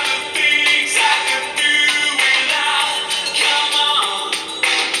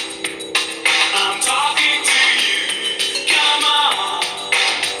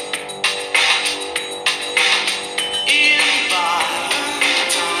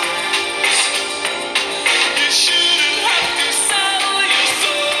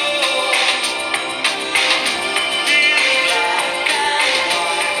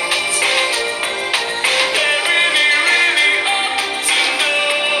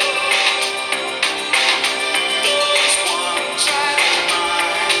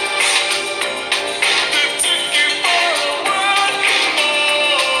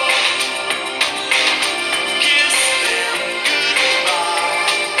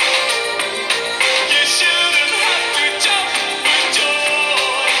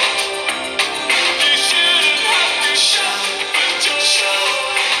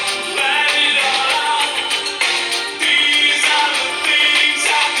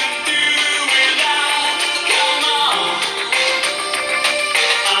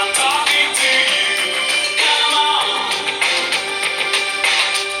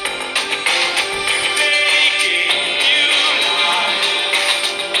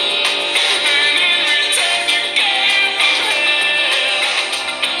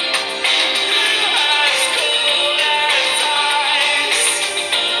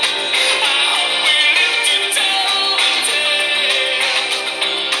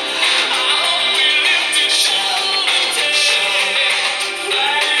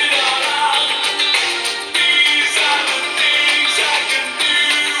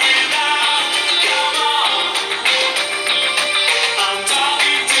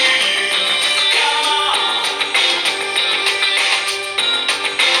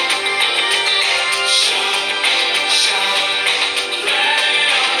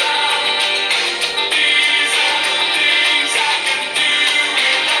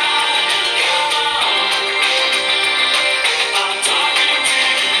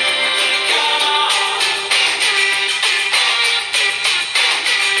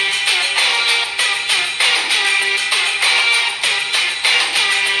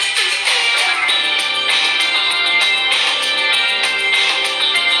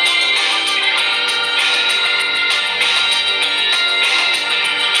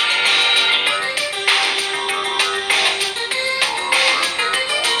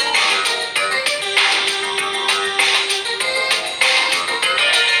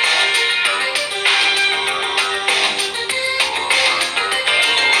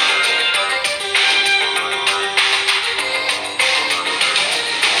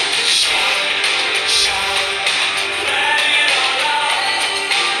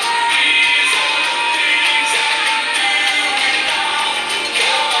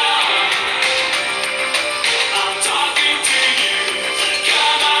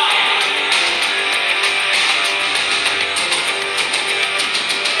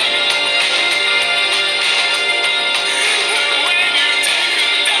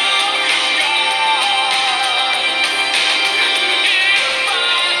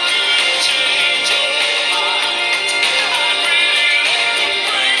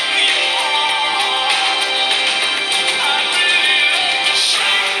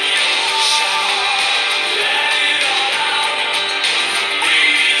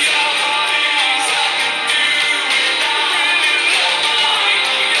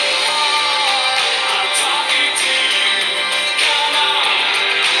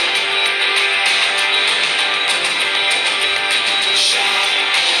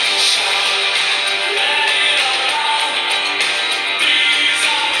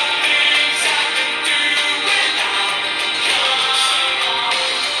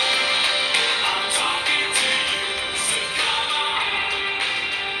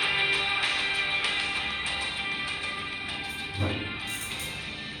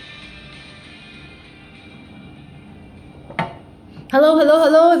 Hello, hello,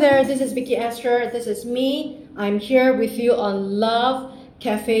 hello there. This is Vicky Esther. This is me. I'm here with you on Love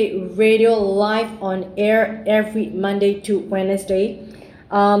Cafe Radio live on air every Monday to Wednesday.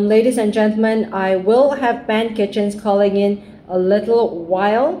 Ladies and gentlemen, I will have Ben Kitchens calling in a little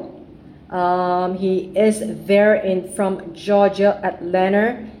while. He is there in from Georgia,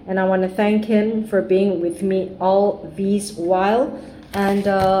 Atlanta, and I want to thank him for being with me all these while. And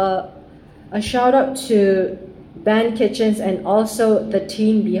a shout out to Ben Kitchens and also the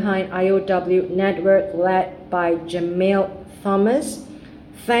team behind IOW Network led by Jamel Thomas.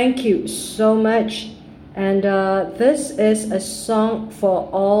 Thank you so much. And this is a song for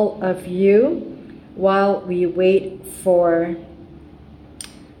all of you while we wait for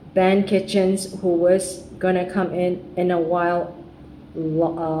Ben Kitchens, who was gonna come in a while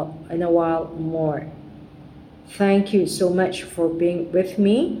more. Thank you so much for being with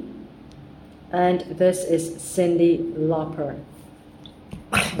me. And this is Cyndi Lauper.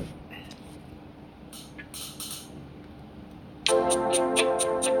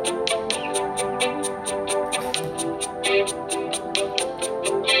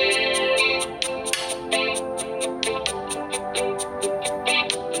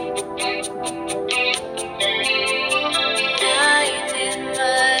 Lying in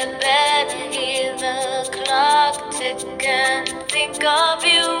my bed, hear the clock tick and think of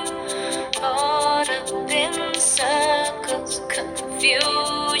you. Caught up in circles,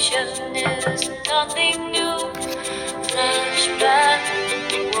 confusion is nothing new. Flashback,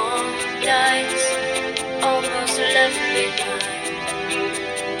 warm nights, almost left behind.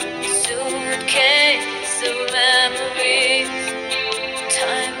 Suitcase of memories,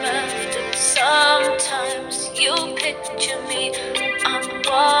 time after. Sometimes you picture me, I'm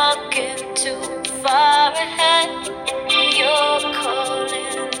walking too far ahead. You're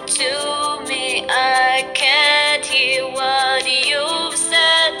calling to me, I can't hear what you've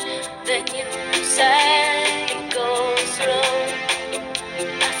said. Then you say it goes slow,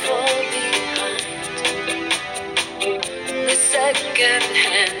 I fall behind. The second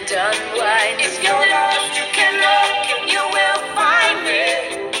hand unwind. If you're lost, you can look and you will find me.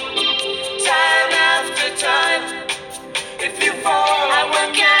 Time after time. If you fall, I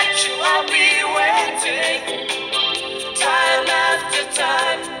will catch you, I'll be waiting. Time after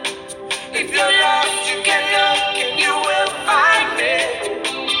time. If you're lost, you can look and you will find me.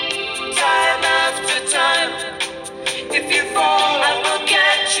 Time after time. If you fall, I will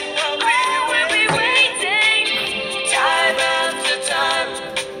catch you, I'll be waiting. Time after time.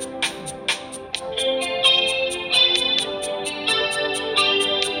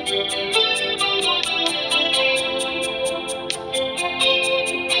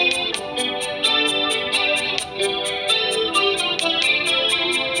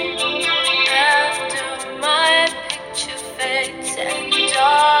 After my picture fades and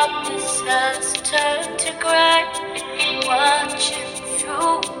darkness has turned to gray, watching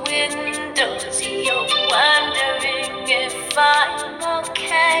through windows, you're wondering if I'm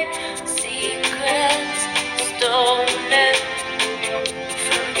okay. Secrets stolen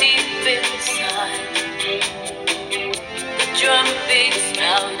from deep inside. The drum beats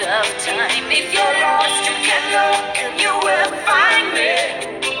out of time. If you're lost, you can look and you will find me.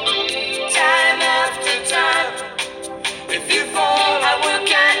 Time after time. If you fall, I will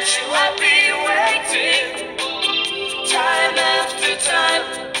catch you, I'll be waiting. Time after time.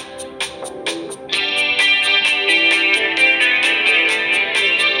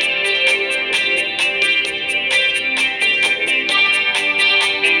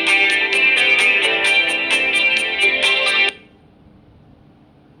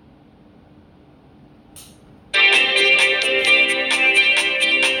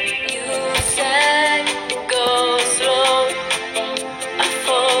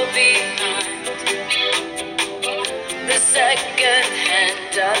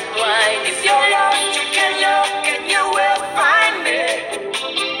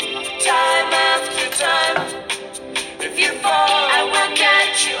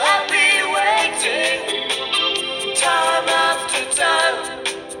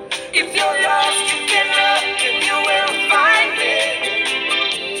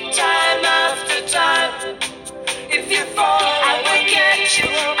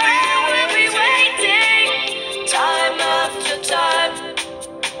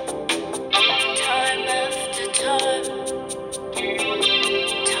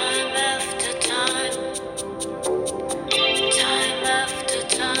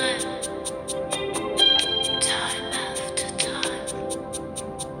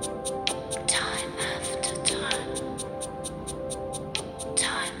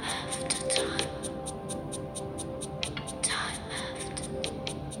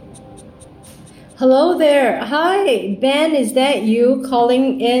 Hello there. Hi, Ben. Is that you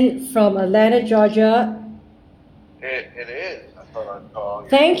calling in from Atlanta, Georgia? It is. I thought I'd call you.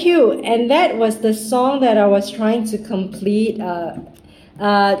 Thank you. And that was the song that I was trying to complete.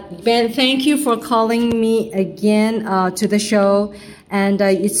 Ben, thank you for calling me again to the show. And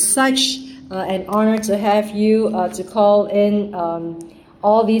it's such an honor to have you to call in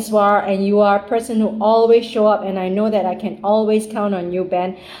all these while. And you are a person who always show up. And I know that I can always count on you,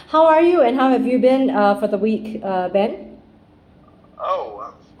 Ben. How are you and how have you been for the week, Ben? Oh,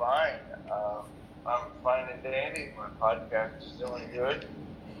 I'm fine. I'm fine and dandy. My podcast is doing good.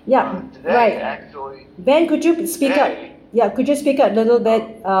 Yeah, Today, right. actually. Ben, could you speak up? Today. Yeah, could you speak up a little bit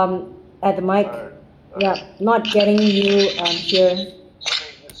at the mic? Yeah, not getting you here. Let me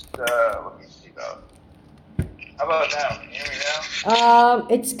just let me see now. How about now? Can you hear me now?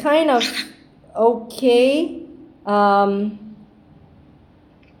 It's kind of okay. Well,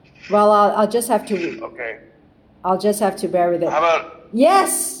 I'll just have to. Okay. I'll just have to bear with it. How about?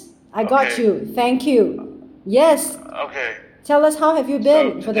 Yes, I got Okay. you. Thank you. Yes. Okay. Tell us how have you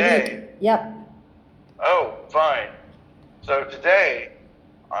been So for the week? today- Yep. Oh, fine. So today,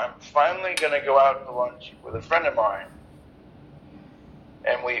 I'm finally going to go out to lunch with a friend of mine.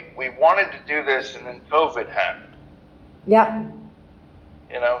 And we wanted to do this, and then COVID happened. Yep.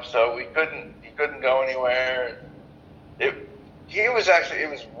 You know, so he couldn't go anywhere. It was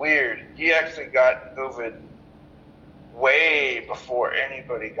weird. He actually got COVID way before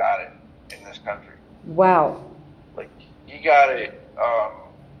anybody got it in this country. Wow. Like, he got it,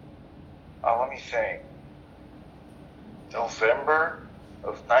 let me think, November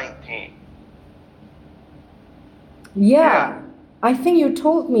of 19. Yeah. I think you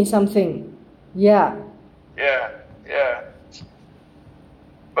told me something. Yeah. Yeah.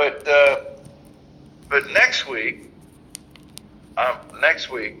 But next week, I'm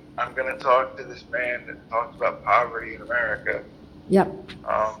going to talk to this man that talks about poverty in America. Yep.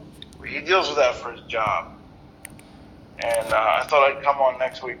 He deals with that for his job. And I thought I'd come on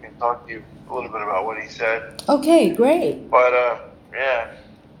next week and talk to you a little bit about what he said. Okay, great. But,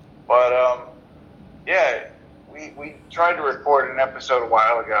 we tried to record an episode a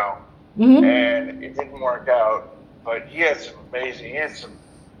while ago, Mm-hmm. and it didn't work out. But he had some very,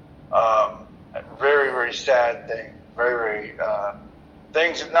 very sad things, very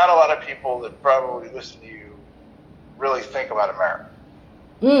things that not a lot of people that probably listen to you really think about America.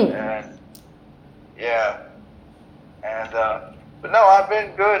 And but no, I've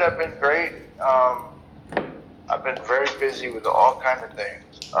been good. I've been great. I've been very busy with all kinds of things.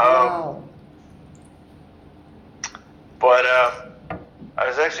 Wow. But I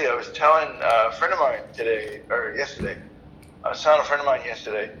was telling a friend of mine yesterday. I was telling a friend of mine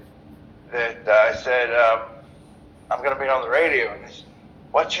yesterday that I said I'm going to be on the radio. And he said,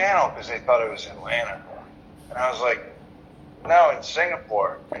 "What channel?" Because they thought it was in Atlanta. And I was like, "No, in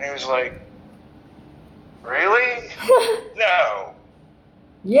Singapore." And he was like, "Really?" No.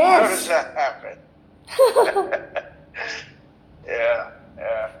 How does Yes. that happen? Yeah.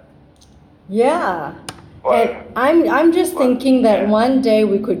 Yeah. But, And I'm just thinking that yeah. one day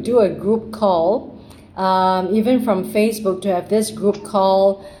we could do a group call, even from Facebook, to have this group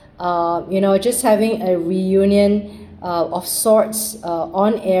call, just having a reunion of sorts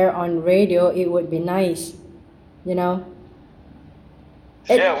on air, on radio. It would be nice, you know.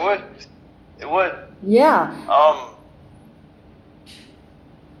 Yeah, it would. It would. Yeah.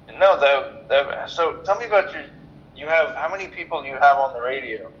 No, so tell me about how many people do you have on the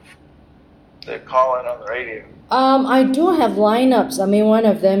radio that call in on the radio? I do have lineups. I mean, one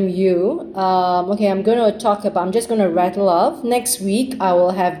of them you. Okay, I'm just going to rattle off. Next week, I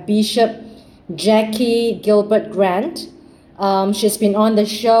will have Bishop Jackie Gilbert Grant. She's been on the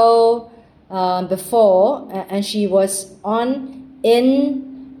show before, and she was on in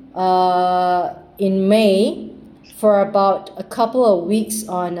May for about a couple of weeks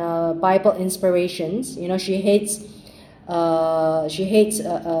on Bible inspirations. You know, she hates a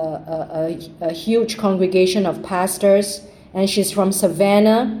huge congregation of pastors, and she's from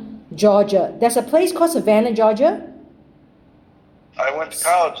Savannah, Georgia. There's a place called Savannah, Georgia. I went to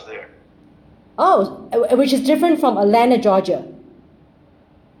college there. Oh, which is different from Atlanta, Georgia.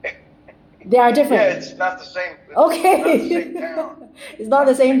 They are different. Yeah, it's not the same. Okay. It's not the same town. It's not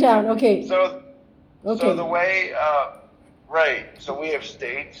the same town. Okay. So Okay. the way, right? So we have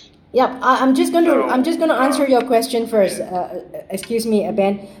states. Yep, I'm just going to answer your question first. Excuse me,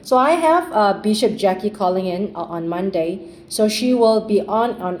 Ben. So I have Bishop Jackie calling in on Monday. So she will be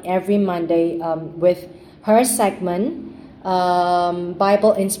on every Monday with her segment,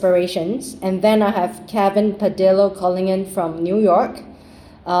 Bible Inspirations, and then I have Kevin Padillo calling in from New York.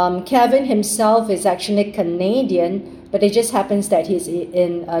 Kevin himself is actually Canadian, but it just happens that he's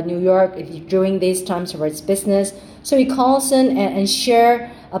in New York during these times for his business. So he calls in and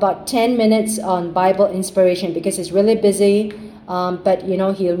share about 10 minutes on Bible inspiration because he's really busy. But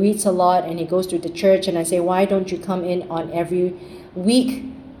he reads a lot and he goes to the church, and I say, why don't you come in on every week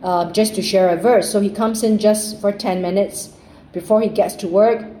just to share a verse? So he comes in just for 10 minutes before he gets to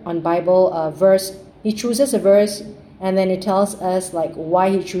work on Bible verse. He chooses a verse, and then he tells us like why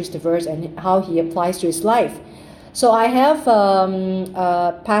he chose the verse and how he applies to his life. So I have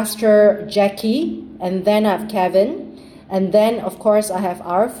Pastor Jackie, and then I have Kevin, and then of course I have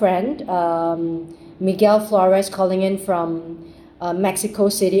our friend Miguel Flores calling in from Mexico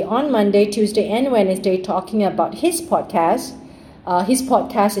City on Monday, Tuesday, and Wednesday, talking about his podcast. His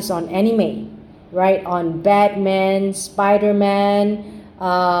podcast is on anime, right? On Batman, Spider-Man,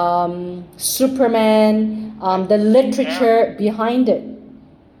 Superman, the literature behind it.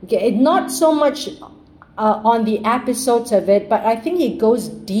 Okay, not so much on the episodes of it, but I think it goes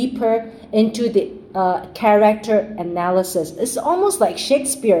deeper into the character analysis. It's almost like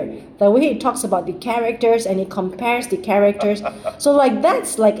Shakespeare, the way he talks about the characters and he compares the characters. So like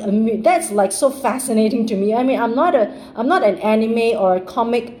that's like so fascinating to me. I mean, I'm not an anime or a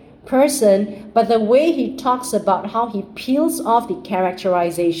comic person, but the way he talks about how he peels off the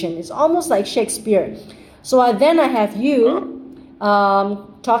characterization is almost like Shakespeare. So then I have you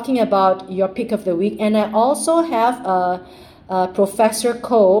talking about your pick of the week, and I also have Professor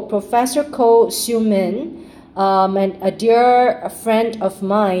Ko Siu Min, and a dear friend of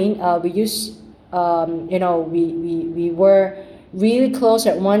mine. We were really close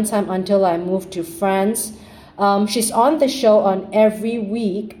at one time until I moved to France. She's on the show on every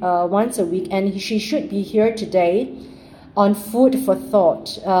week, once a week, and she should be here today on Food for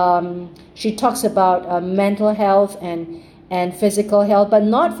Thought. She talks about mental health and physical health, but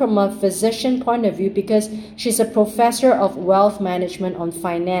not from a physician point of view, because she's a professor of wealth management on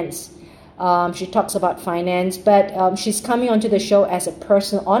finance. She talks about finance, but she's coming onto the show as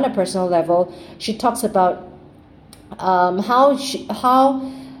on a personal level. She talks about how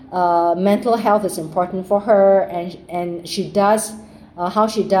mental health is important for her, and she does how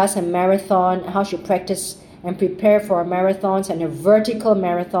she does a marathon, how she practice and prepare for marathons and her vertical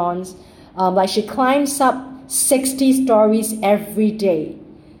marathons. Like she climbs up 60 stories every day.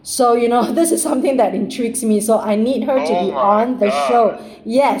 So, this is something that intrigues me. So I need her to be on the show.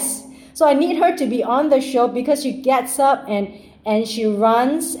 Yes. So I need her to be on the show because she gets up and she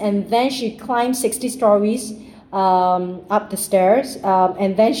runs, and then she climbs 60 stories up the stairs.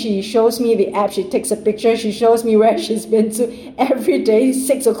 And then she shows me the app. She takes a picture. She shows me where she's been to every day,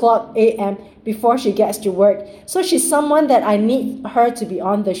 6 o'clock a.m. before she gets to work. So she's someone that I need her to be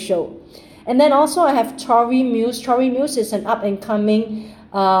on the show. And then also I have Tori Muse. Tori Muse is an up-and-coming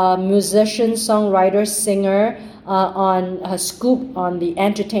musician, songwriter, singer on her scoop on the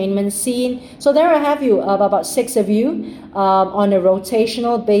entertainment scene. So there I have you, about 6 of you on a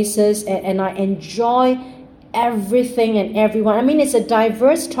rotational basis, and I enjoy everything and everyone. I mean, it's a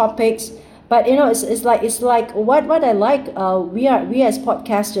diverse topics, but it's like what I like. We as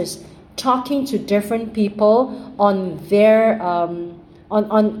podcasters talking to different people on their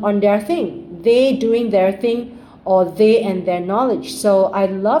on their thing, they doing their thing, or they and their knowledge. So I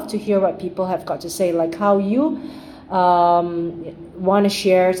love to hear what people have got to say, like how you want to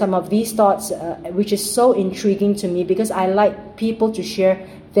share some of these thoughts, which is so intriguing to me because I like people to share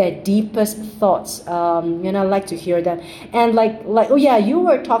their deepest thoughts. I like to hear them. And like oh yeah, you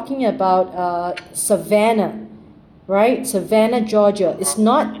were talking about Savannah, right? Savannah, Georgia. It's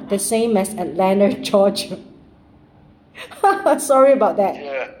not the same as Atlanta, Georgia. Sorry about that.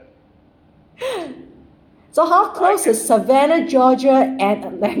 Yeah. So how close is Savannah, Georgia and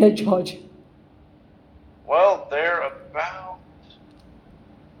Atlanta, Georgia? Well, they're about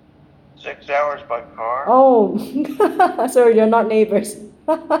 6 hours by car. Oh, so you're not neighbors.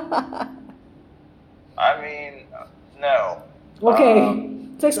 I mean, no. Okay,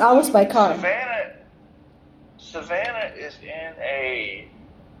 6 hours by car. Savannah is in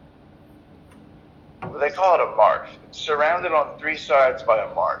they call it a marsh. It's surrounded on 3 sides by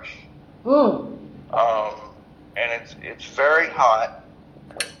a marsh. And it's very hot.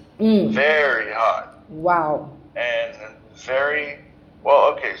 Very hot. Wow. And very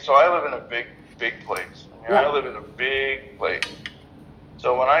well. Okay, so I live in a big place. Yeah. I live in a big place.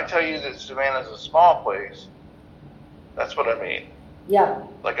 So when I tell you that Savannah's a small place, that's what I mean. Yeah.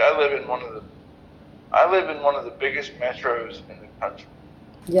 Like I live in one of the biggest metros in the country.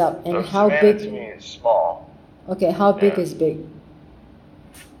 Yeah, and So how Savannah big? to me is small. Okay, how big Yeah. is big?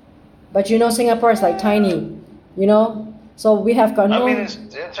 But Singapore is like tiny. So we have got I no. mean,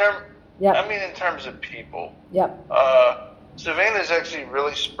 in terms of people, Yep. Savannah is actually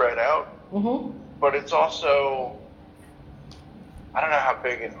really spread out, Mm-hmm. but it's also, I don't know how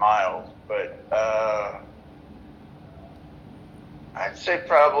big in miles, but I'd say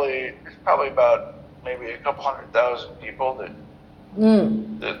there's probably about maybe a couple 100,000 people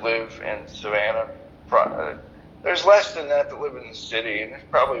that live in Savannah. There's less than that live in the city, and there's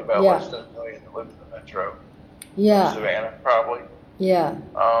probably about Yeah. less than 1 million that live in the metro. Yeah. Savannah, probably. Yeah.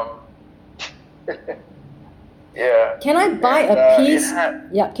 Yeah. Can I buy And, a it piece? had-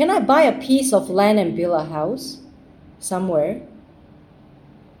 Yeah. Can I buy a piece of land and build a house somewhere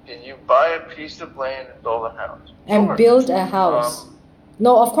Can you buy a piece of land and build a house? and Sure. build a house?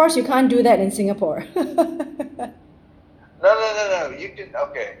 No, of course you can't do that in Singapore. No. You can,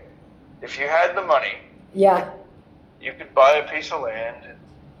 okay. If you had the money, Yeah. you could buy a piece of land and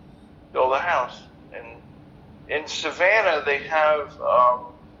build a house. And in Savannah, they have,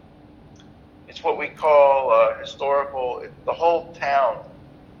 it's what we call historical, the whole town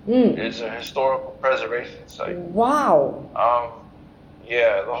Mm. is a historical preservation site. Wow.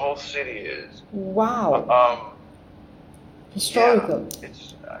 Yeah, the whole city is. Wow. Historical. Yeah,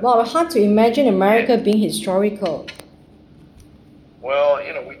 it's, Wow, hard to imagine America being historical. well,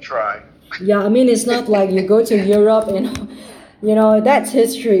 we try. Yeah, I mean, it's not like you go to Europe and, that's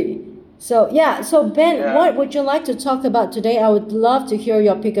history. So, yeah, so Ben, Yeah. what would you like to talk about today? I would love to hear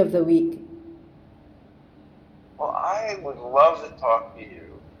your pick of the week. Well, I would love to talk to you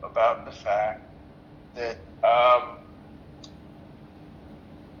about the fact that,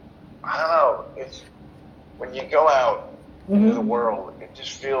 I don't know, it's when you go out into the world, it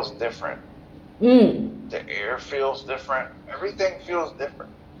just feels different. Mm. The air feels different. Everything feels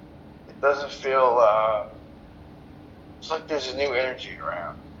different. It doesn't feel, it's like there's a new energy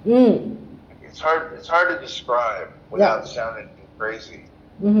around. Mm. It's hard to describe without sounding crazy.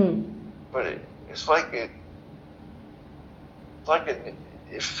 Mm-hmm. But it's like it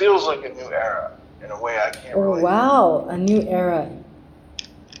feels like a new era in a way I can't Oh, really. wow, a new era.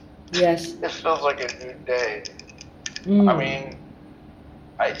 Yes. It feels like a new day. Mm. I mean,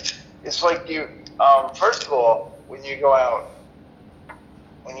 it's like you. First of all, when you go outside,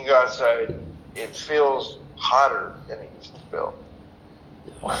 it feels hotter than it used to feel.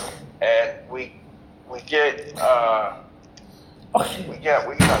 And we get a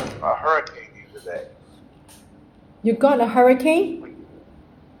hurricane the other day. You got a hurricane? We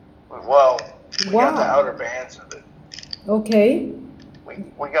got the Wow. outer bands of it. Okay. We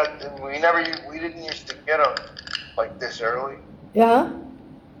didn't used to get them like this early. Yeah.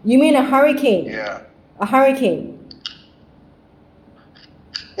 You mean a hurricane? Yeah. A hurricane.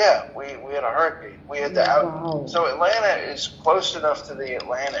 Yeah, we had a hurricane. We had the out. Wow. So Atlanta is close enough to the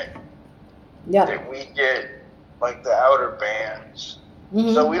Atlantic Yeah. that we get like the outer bands.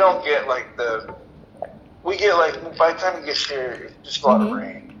 Mhm. So we don't get like we get like, by the time we get here, it's just a lot of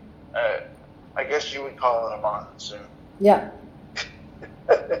rain. I guess you would call it a monsoon. Yeah.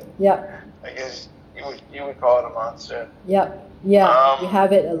 Yeah. I guess you would call it a monsoon. Yeah. Yeah. We Um,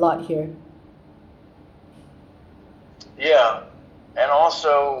 have it a lot here. Yeah, and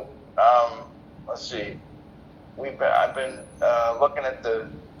also, let's see, I've been looking at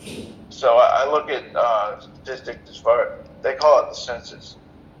so I look at statistics as far, they call it the census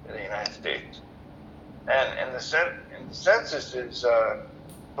in the United States, and the census is,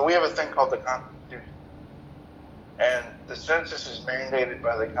 but we have a thing called the Constitution, and the census is mandated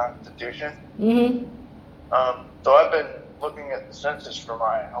by the Constitution. Mm-hmm. So I've been looking at the census for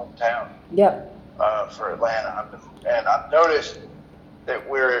my hometown. Yep. For Atlanta, I've noticed that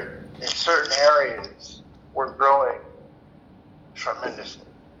we're in certain areas we're growing tremendously.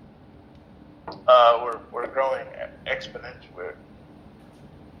 We're growing exponentially.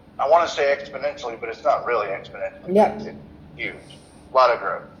 I want to say exponentially, but it's not really exponentially. Yep. It's huge, a lot of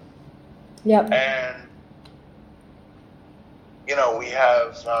growth, Yep. and we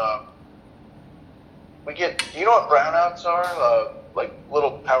have we get. Do you know what brownouts are? Like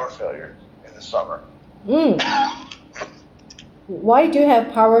little power failures in the summer. Mm. Why do you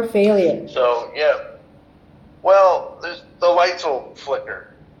have power failure? So yeah, well, the lights will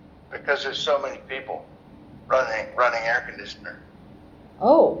flicker because there's so many people running air conditioner.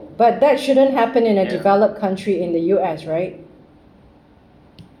 Oh, but that shouldn't happen in a Yeah. developed country in the U.S., right?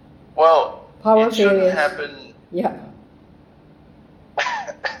 Well, Power it shouldn't failures. happen. Yeah.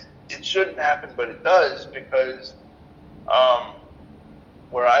 It shouldn't happen, but it does because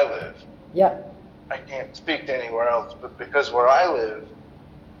where I live, Yep. I can't speak to anywhere else, but because where I live,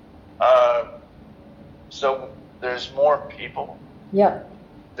 so there's more people Yep.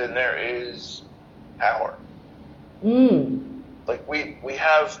 than there is power. Like we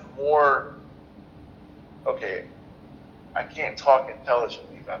have more. Okay, I can't talk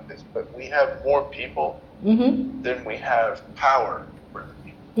intelligently about this, but we have more people than we have power for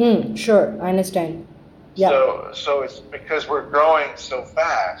the people. Sure, I understand. Yeah. So it's because we're growing so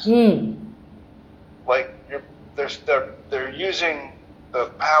fast. Like they're using the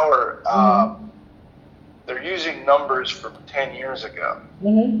power. They're using numbers from 10 years ago.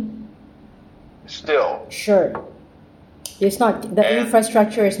 Still. Sure. It's not the And-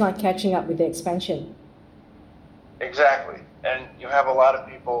 infrastructure is not catching up with the expansion. Exactly, and you have a lot of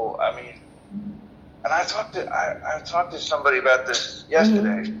people. I mean, and I talked to somebody about this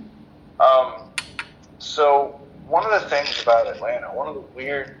yesterday. So one of the things about Atlanta, one of the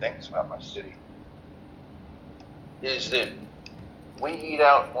weird things about my city, is that we eat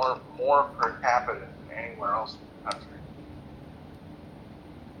out more per capita than anywhere else in the country.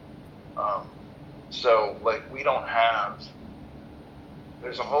 So like we don't have.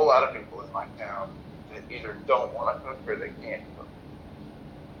 There's a whole lot of people in my town that either don't want to cook or they can't cook.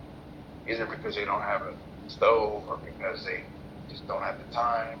 Either because they don't have a stove or because they just don't have the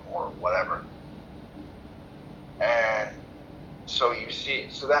time or whatever. And so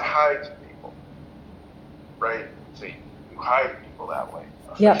so that hides people, right? So you hide people that way,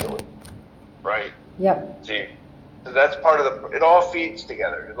 Yeah. officially, right? Yep. See, so that's part of it all feeds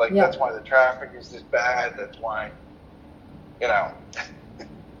together. Like, Yeah. that's why the traffic is this bad. That's why,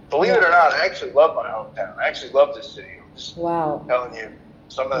 believe it or not, I actually love my hometown. I actually love this city. I'm just Wow. telling you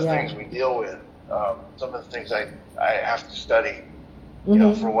some of the Yeah. things we deal with, some of the things I have to study,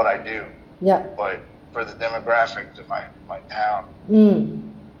 Mm-hmm. for what I do, Yeah. but for the demographics of my town. Mm.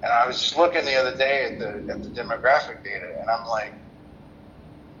 And I was just looking the other day at the demographic data, and I'm like,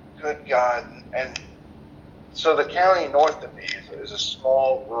 good God. And so the county north of me is a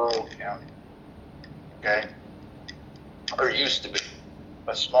small rural county, okay? Or it used to be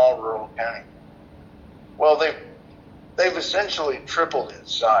a small rural county. Well, they've essentially tripled in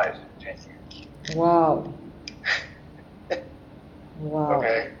size in 10 years. Wow. Wow.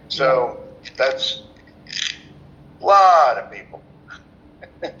 Okay, so that's a lot of people.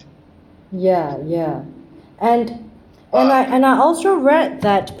 Yeah, yeah. And I also read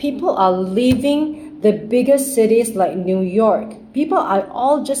that people are leaving the bigger cities like New York. People are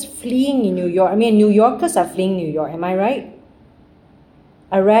all just fleeing in New York. I mean, New Yorkers are fleeing New York. Am I right?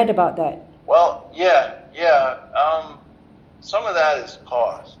 I read about that. Well, yeah. Some of that is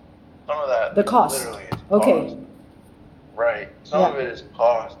cost. Some of that The cost. literally is Okay. cost. Right. Some of it is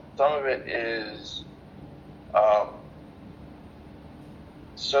cost. Some of it is.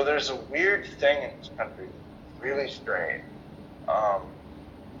 So there's a weird thing in this country, really strange.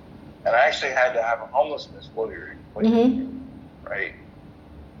 And I actually had to have a homelessness lawyer explain it to me, right?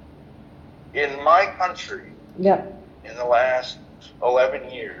 In my country, Yeah. in the last 11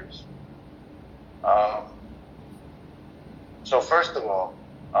 years. So first of all,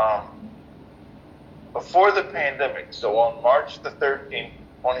 before the pandemic, so on March the 13th,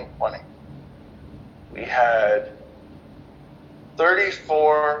 2020, we had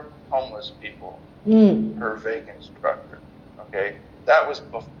 34 homeless people per vacant structure. Okay, that was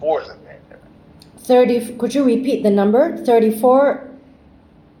before the pandemic. 30. Could you repeat the number? 34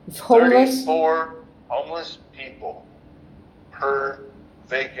 homeless. 34 homeless people per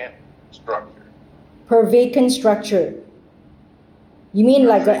vacant structure. Per vacant structure. You mean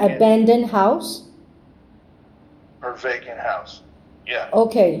like an vacant. abandoned house? Per vacant house. Yeah.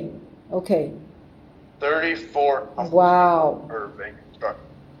 Okay. Okay. 34 homeless Wow. people per vacant structure.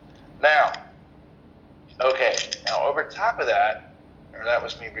 Now, over top of that, or that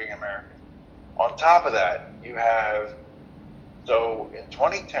was me being American. On top of that, you have, so in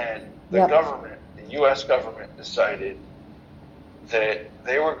 2010, the Yep. government, the U.S. government decided that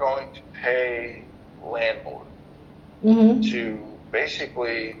they were going to pay landlords to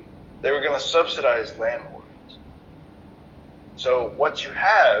basically, they were going to subsidize landlords. So what you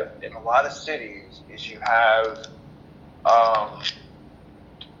have in a lot of cities is you have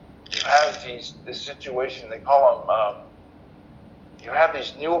this situation, they call them, you have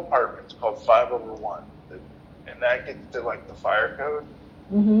these new apartments called 501, and that gets to like the fire code.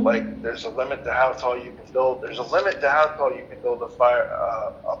 Like there's a limit to how tall you can build. There's a limit to how tall you can build a fire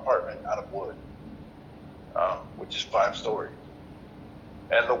apartment out of wood, which is 5 stories.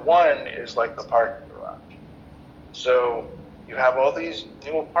 And the one is like the parking garage. So you have all these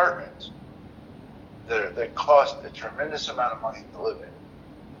new apartments that cost a tremendous amount of money to live in.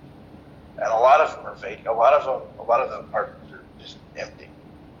 And a lot of them are vacant. A lot of the apartments are just empty.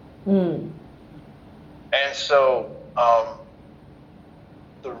 And so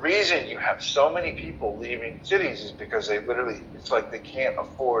the reason you have so many people leaving cities is because it's like they can't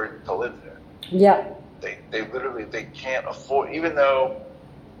afford to live there. Yeah. They can't afford, even though,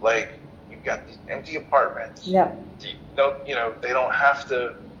 like, you've got these empty apartments. Yeah. They don't have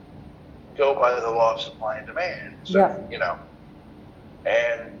to go by the law of supply and demand. So, Yeah.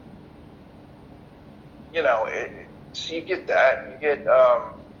 And, so you get that. You get,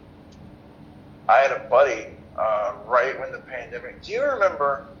 I had a buddy, right when the pandemic, do you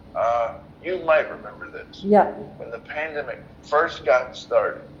remember, you might remember this. Yeah. When the pandemic first got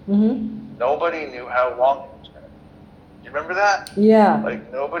started, Mm-hmm. nobody knew how long it was going to go. Do you remember that? Yeah.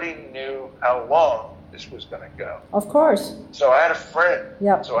 Like, nobody knew how long this was going to go. Of course. So I had a friend.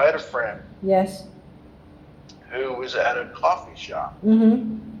 Yeah. So I had a friend Yes. who was at a coffee shop.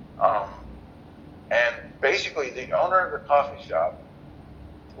 Mm-hmm. And basically the owner of the coffee shop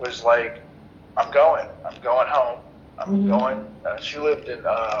was like, I'm going home. I'm going. She lived in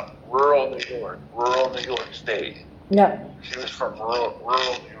rural New York State. Yeah. She was from rural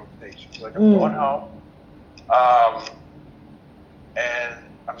New York State. She was like, I'm going home. And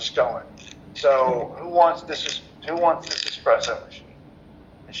I'm just going. So who wants this espresso machine?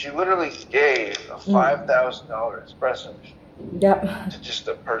 And she literally gave a $5,000 espresso machine Yeah. to just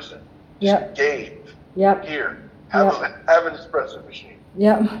a person. Yeah. She gave. Yeah. Here, have an espresso machine.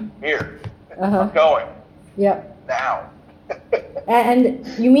 Yeah. Here. Uh-huh. I'm going. Yeah. Now. And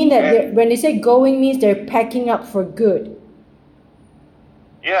you mean that when they say going means they're packing up for good?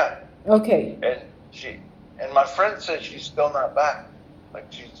 Yeah. Okay. And my friend said she's still not back.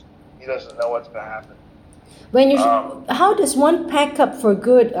 Like he doesn't know what's gonna happen. When you, how does one pack up for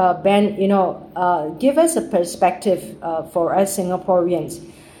good, Ben? Give us a perspective for us Singaporeans,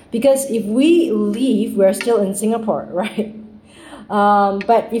 because if we leave, we're still in Singapore, right?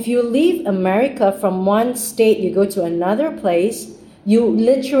 But if you leave America from one state, you go to another place, you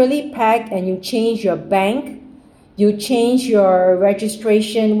literally pack and you change your bank, you change your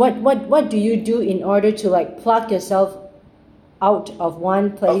registration. What do you do in order to like plug yourself out of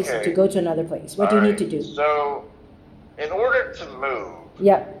one place to go to another place? What do you need to do? So, in order to move,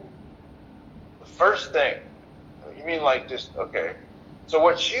 Yeah. the first thing, you mean like just, okay. So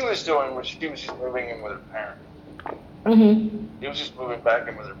what she was doing was she was just moving in with her parents. Mm-hmm. He was just moving back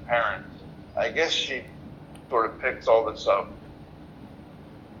in with her parents. I guess she sort of picks all this up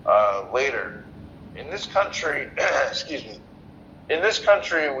later. In this country, excuse me, in this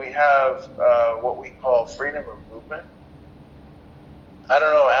country we have what we call freedom of movement. I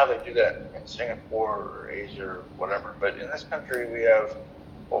don't know how they do that in Singapore or Asia or whatever, but in this country we have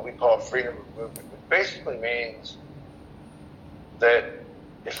what we call freedom of movement, which basically means that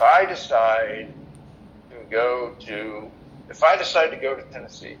if I decide to go to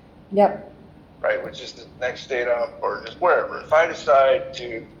Tennessee, Yep. right, which is the next state up, or just wherever, if I decide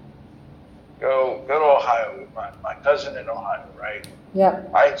to go to Ohio with my cousin in Ohio, right,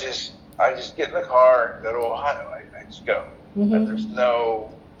 Yep. I just get in the car and go to Ohio. I just go. Mm-hmm. And there's no,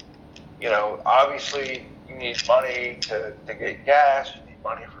 obviously you need money to get gas, you need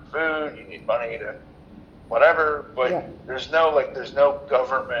money for food, you need money to whatever, but there's no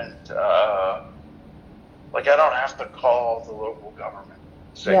government, like I don't have to call the local government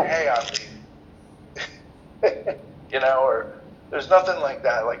and say, hey, I'm leaving. Or there's nothing like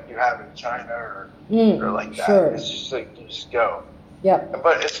that like you have in China or like that. Sure. It's just like you just go. Yeah.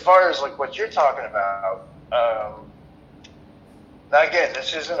 But as far as like what you're talking about, now again,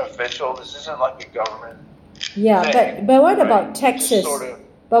 this isn't official. This isn't like a government. Yeah, thing, but what right? about Texas? Sort of,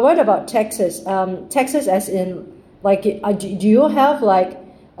 But what about Texas? Texas, as in, like, do you have like,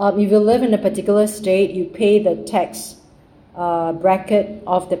 if you live in a particular state, you pay the tax bracket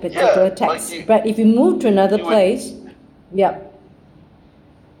of the particular tax. But if you move to another place,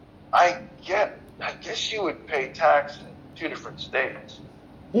 I guess you would pay tax in 2 different states.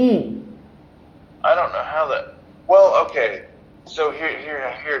 I don't know how that. Well, okay. So here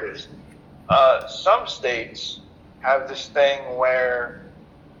it is. Some states have this thing where,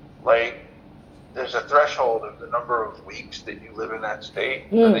 like, there's a threshold of the number of weeks that you live in that state,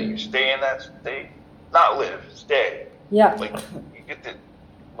 or that you stay in that state. Not live, stay. Yeah. Like, you get to,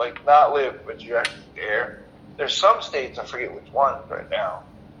 like, not live, but you actually there. There's some states, I forget which ones right now.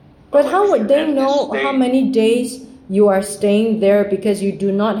 But like, how would they in this know state, how many days you are staying there because you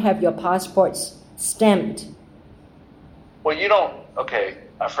do not have your passports stamped? Well, you don't. Okay,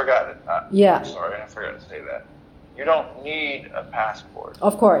 I forgot it. Yeah. Sorry, I forgot to say that. You don't need a passport.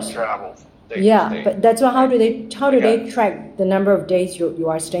 Of course. To travel from state to state. But that's why how do they track the number of days you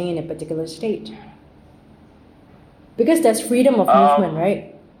are staying in a particular state? Because that's freedom of movement,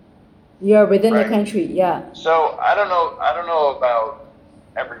 right? You're within the country, yeah. So I don't know about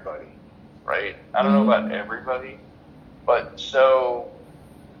right? I don't know about everybody, but so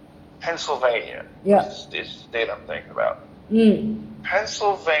Pennsylvania Yeah. is the state I'm thinking about. Mm.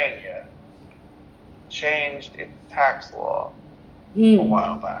 Pennsylvania changed its tax law a Mm.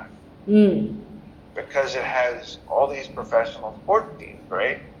 while back Mm. because it has all these professional sport teams,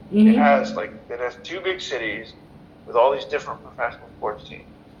 right? Mhm. It has two big cities with all these different professional sports teams.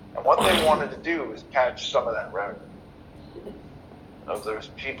 And what they wanted to do was catch some of that revenue of those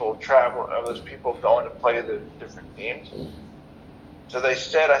people going to play the different teams. So they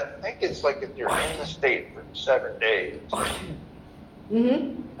said, I think it's like if you're in the state for 7 days,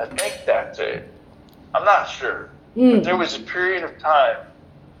 Mhm. I think that's it. I'm not sure. Mm. But there was a period of time,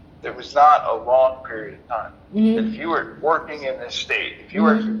 there was not a long period of time. Mhm. If you were working in this state, if you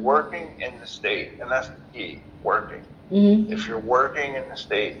were actually working in the state, and that's the key, working. Mhm. If you're working in the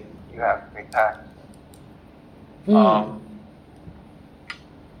state, you have to pay taxes. Mm.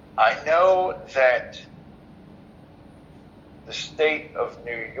 I know that the state of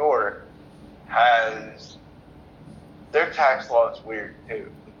New York has, their tax law is weird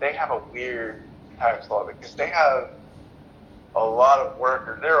too. They have a weird tax law because they have a lot of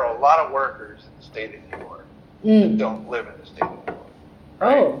workers. There are a lot of workers in the state of New York that don't live in the state of New York.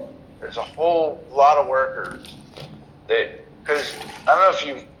 Right? Oh. There's a whole lot of workers that, because I don't know if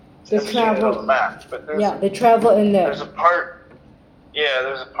you've They ever seen it on travel. the map, but Yeah, they travel in there. there's a part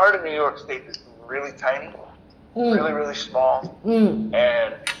of New York State that's really tiny, really, really small, Mm.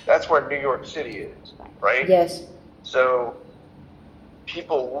 and that's where New York City is, right? Yes. So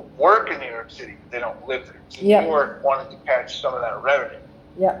people work in New York City, but they don't live there. So Yeah. New York wanted to catch some of that revenue,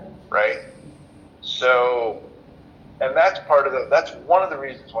 Yeah. right? So, and that's one of the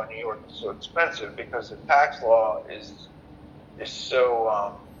reasons why New York is so expensive, because the tax law is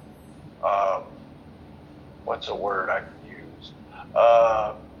so, what's a word I could use?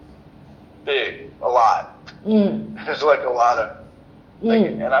 Big, a lot. Mm. There's like a lot of, like,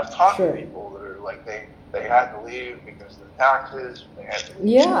 Mm. and I've talked Sure. to people that are like, they had to leave because of the taxes, they had to leave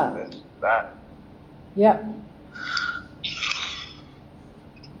Yeah. because of this, that. Yeah.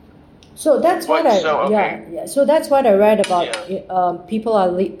 So that's what But, so, okay. yeah. So that's what I read about. Yeah. People are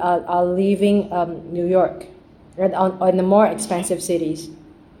leaving New York, and on the more expensive cities.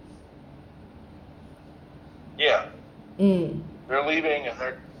 Yeah, Mm. they're leaving, and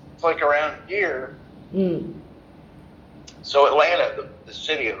it's like around here. Mm. So Atlanta, the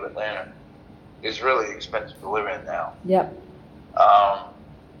city of Atlanta, is really expensive to live in now. Yep.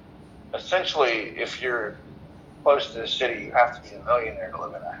 Essentially, if you're close to the city, you have to be a millionaire to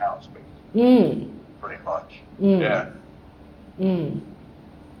live in a house, Mm. pretty much. Mm. Yeah. Mm.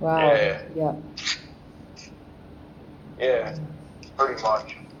 Wow. Yeah. Yeah. Yeah, pretty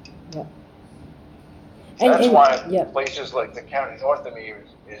much. Yeah. So that's why yeah. places like the county north of me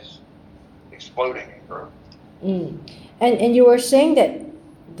is exploding in growth. Mm. And you were saying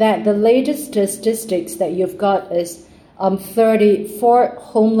that the latest statistics that you've got is 34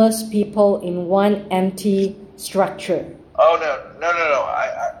 homeless people in one empty structure. Oh no!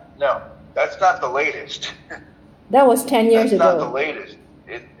 No, that's not the latest. That was 10 years That's ago. not the latest.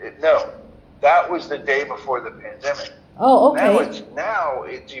 No, that was the day before the pandemic. Oh, okay. Now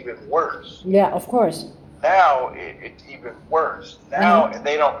it's even worse. Yeah, of course. Now it's even worse. Now, and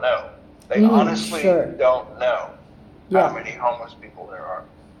they don't know. They honestly sure. don't know Yeah. how many homeless people there are.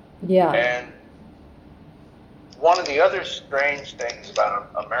 Yeah. And one of the other strange things about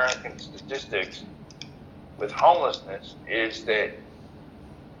American statistics with homelessness is that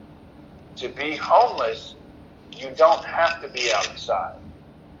to be homeless, you don't have to be outside.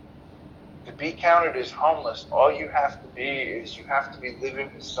 To be counted as homeless, all you have to be is you have to be living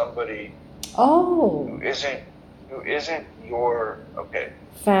with somebody Oh, who isn't your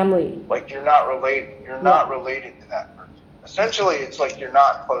family. like you're not related to that person. Essentially, it's like you're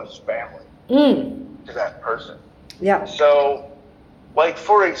not close family to that person. Yeah. So, like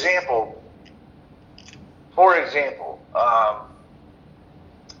for example,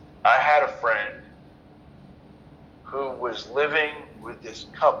 I had a friend who was living with this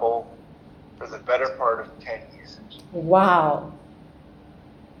couple for the better part of 10 years. Wow.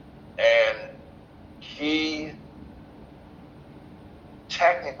 And he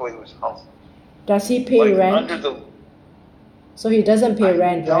technically was homeless. Does he pay Like rent? So he doesn't pay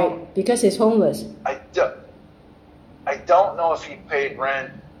rent, don't- right? Because he's homeless. I don't know if he paid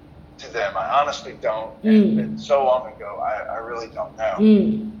rent to them. I honestly don't. It's been so long ago. I really don't know.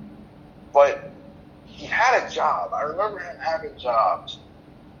 Mm. But he had a job. I remember him having jobs.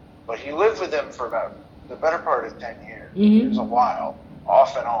 But he lived with them for about the better part of 10 years. Mhm. It was a while,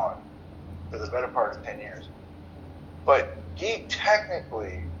 off and on, for the better part of 10 years. But he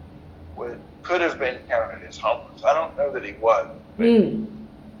technically could have been counted as homeless. I don't know that he was Mm.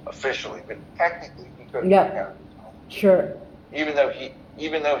 officially, but technically he could have Yeah. been counted as homeless. Sure. Even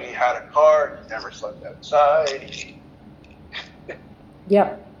though he had a car, he never slept outside.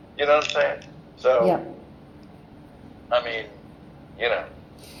 Yeah. You know what I'm saying? So, Yeah. I mean, you know.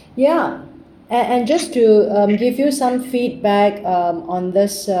 Yeah, and just to give you some feedback on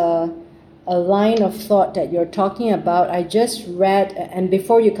this a line of thought that you're talking about, I just read, and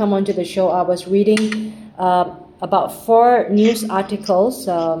before you come onto the show, I was reading about 4 news articles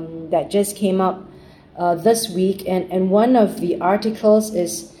that just came up this week, and one of the articles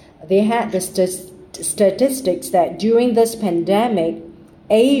is they had the statistics that during this pandemic,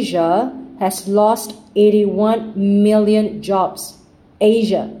 Asia has lost 81 million jobs.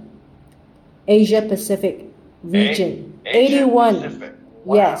 Asia Pacific region. Asia 81. Pacific.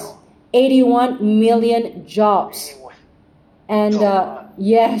 Wow. Yes. 81 million jobs. And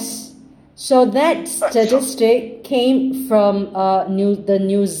yes. So that statistic came from the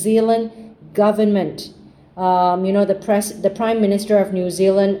New Zealand government. The Prime Minister of New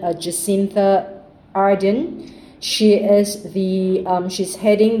Zealand, Jacinda Ardern. She's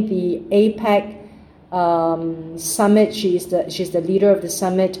heading the APEC summit. She's the leader of the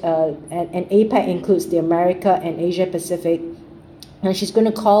summit, and APEC includes the America and Asia Pacific, and she's going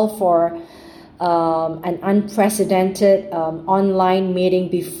to call for an unprecedented online meeting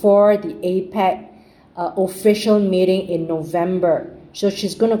before the APEC official meeting in November. So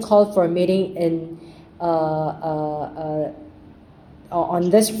she's going to call for a meeting in on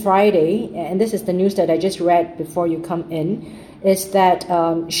this Friday, and this is the news that I just read before you come in, is that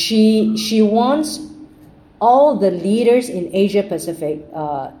she wants all the leaders in Asia Pacific,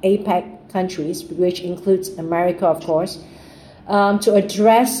 APEC countries, which includes America, of course, to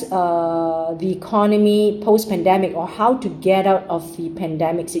address the economy post-pandemic, or how to get out of the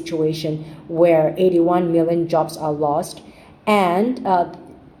pandemic situation where 81 million jobs are lost. And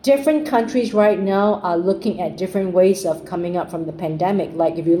different countries right now are looking at different ways of coming up from the pandemic.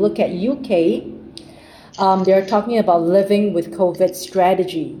 Like if you look at UK, they're talking about living with COVID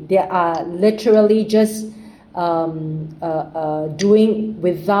strategy. They are literally just doing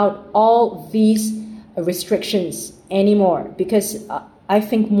without all these restrictions anymore, because I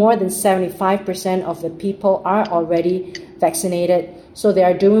think more than 75% of the people are already vaccinated. So they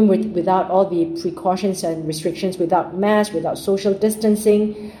are doing without all the precautions and restrictions, without masks, without social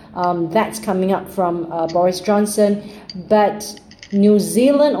distancing. That's coming up from Boris Johnson. But New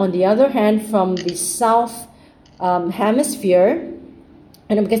Zealand, on the other hand, from the South Hemisphere,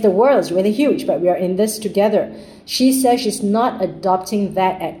 and because the world is really huge, but we are in this together, she says she's not adopting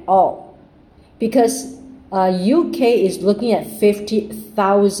that at all, because UK is looking at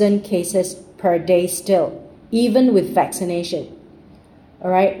 50,000 cases per day still, even with vaccination. All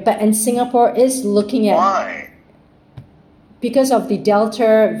right, and Singapore is looking at, why? Because of the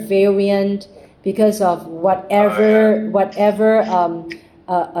Delta variant, because of whatever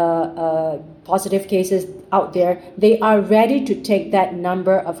positive cases out there, they are ready to take that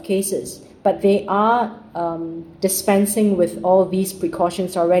number of cases, but they are dispensing with all these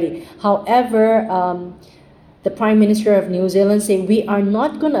precautions already. However, the Prime Minister of New Zealand said we are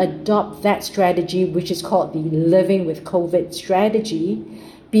not going to adopt that strategy, which is called the Living with COVID strategy,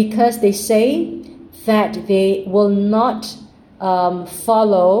 because they say that they will not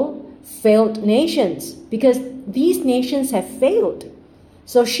follow failed nations, because these nations have failed.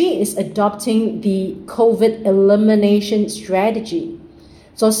 So she is adopting the COVID elimination strategy.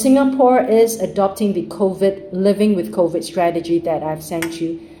 So Singapore is adopting the Living with COVID strategy that I've sent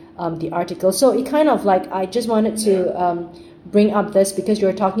you the article. So it kind of like, I just wanted to bring up this because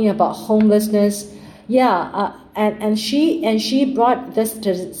you're talking about homelessness. Yeah, and she brought this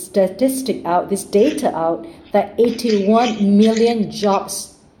statistic out, this data out, that 81 million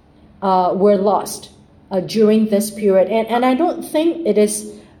jobs were lost during this period, and I don't think it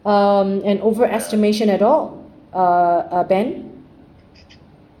is an overestimation at all, Ben.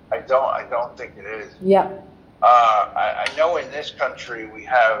 I don't think it is. Yeah. I know in this country we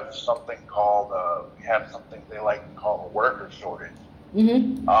have something called they like to call a worker shortage.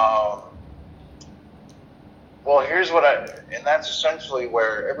 Mm-hmm. Well, here's and that's essentially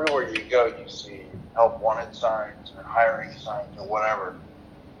where everywhere you go you see help wanted signs or hiring signs or whatever.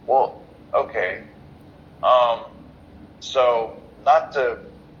 Well, okay. So not to,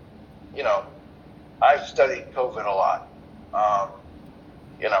 I've studied COVID a lot.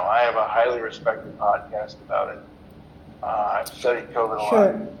 I have a highly respected podcast about it. I've studied COVID a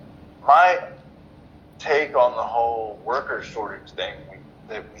lot. My take on the whole worker shortage thing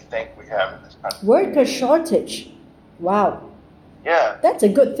that we think we have in this country. Worker shortage. Wow. Yeah. That's a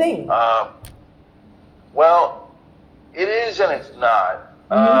good thing. Well, it is and it's not.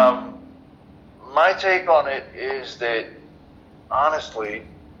 My take on it is that, honestly,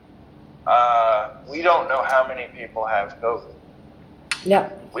 we don't know how many people have COVID. Yeah.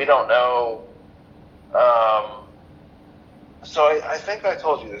 We don't know. So I think I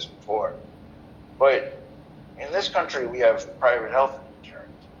told you this before, but in this country we have private health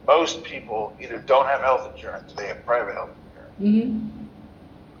insurance. Most people either don't have health insurance, or they have private health insurance.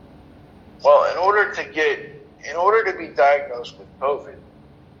 Well, in order to be diagnosed with COVID,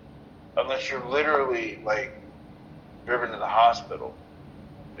 unless you're literally like driven to the hospital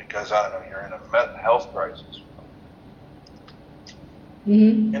because, I don't know, you're in a mental health crisis.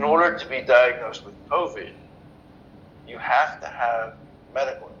 In order to be diagnosed with COVID, you have to have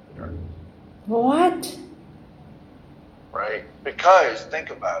medical insurance. What? Right? Because,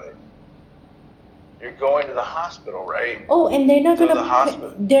 think about it. You're going to the hospital, right? Oh, and they're not To gonna the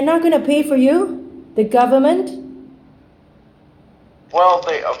hospital. they're not gonna pay for you? The government? Well,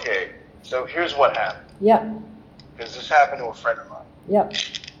 okay. So here's what happened. Yep. Because this happened to a friend of mine. Yep.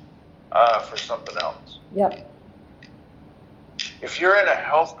 For something else. Yep. If you're in a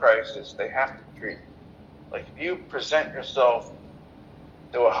health crisis, they have to treat you. Like, if you present yourself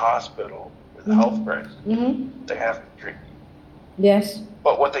to a hospital with a health crisis, they have to treat you. Yes.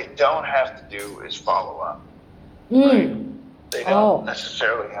 But what they don't have to do is follow up. They don't Oh.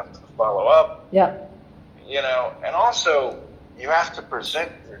 necessarily have to follow up, Yep. you know, and also you have to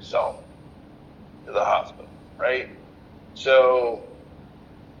present yourself to the hospital, right? So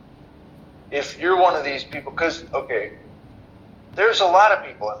if you're one of these people, because, okay, there's a lot of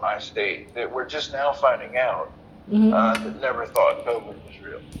people in my state that we're just now finding out that never thought COVID was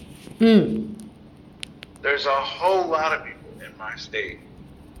real. There's a whole lot of people in my state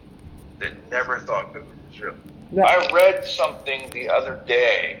that never thought COVID was real. Right. I read something the other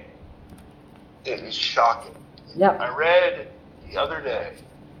day that is shocking. Yep. I read the other day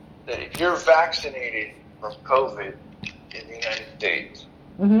that if you're vaccinated from COVID in the United States,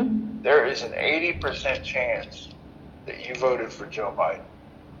 there is an 80% chance that you voted for Joe Biden.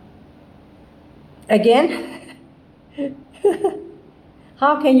 Again?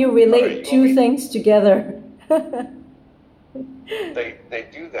 How can you relate two things together? They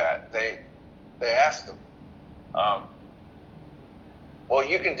do that. They ask them. Well,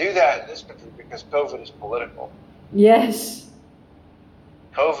 you can do that in this country because COVID is political. Yes.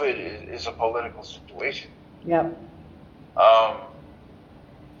 COVID is a political situation. Yep.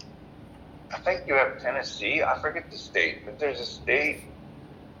 I think you have Tennessee. I forget the state, but there's a state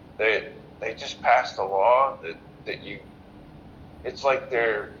that they just passed a law that you. It's like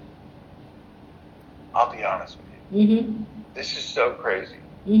they're. I'll be honest with you. This is so crazy.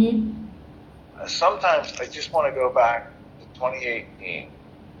 Sometimes I just want to go back to 2018,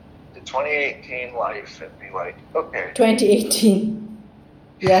 to 2018 life, and be like, okay. 2018.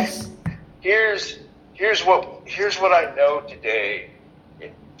 Yes. Here's what I know today in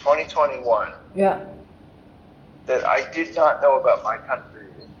 2021. Yeah. That I did not know about my country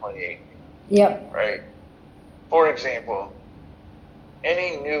in 2018. Yep. Right? For example,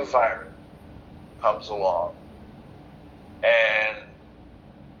 any new virus comes along, and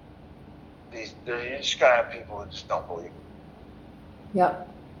you're just gonna have people that just don't believe it. Yep.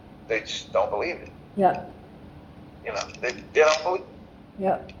 They just don't believe it. Yep. You know, they don't believe it.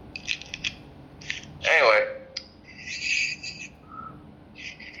 Yep. Anyway,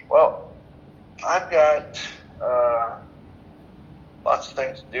 well, I've got lots of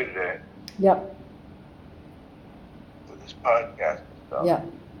things to do today Yep. with this podcast and stuff. Yeah.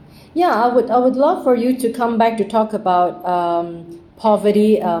 Yeah, I would love for you to come back to talk about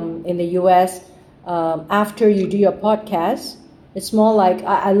poverty in the U.S. After you do your podcast. It's more like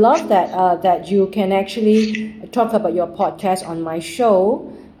I love that you can actually talk about your podcast on my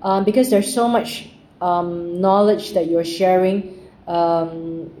show because there's so much knowledge that you're sharing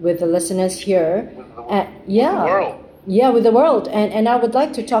with the listeners here. With the world. Yeah, with the world, and I would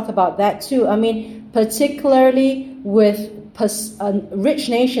like to talk about that too. I mean, particularly with rich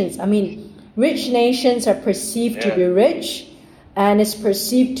nations. I mean, rich nations are perceived to be rich, and it's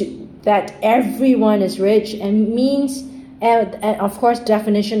perceived that everyone is rich, and means, and of course,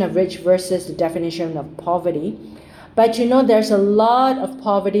 definition of rich versus the definition of poverty. But you know, there's a lot of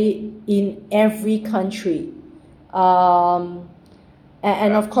poverty in every country.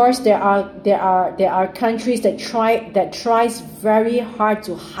 And of course, there are countries that tries very hard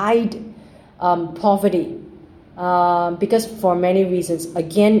to hide poverty because for many reasons.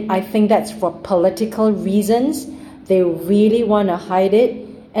 Again, I think that's for political reasons. They really want to hide it,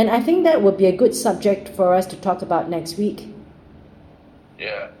 and I think that would be a good subject for us to talk about next week.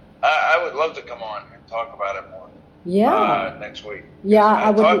 Yeah, I would love to come on and talk about it more. Yeah. Next week. Yeah, I I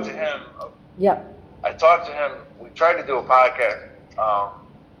would. talked to him. Yep. I talked to him. We tried to do a podcast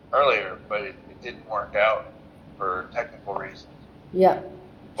earlier, but it didn't work out for technical reasons. Yeah.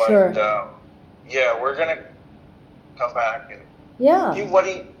 But Sure. yeah, we're gonna come back and Yeah. he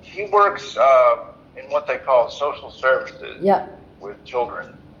works in what they call social services Yep. with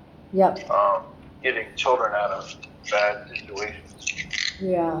children, Yep. getting children out of bad situations.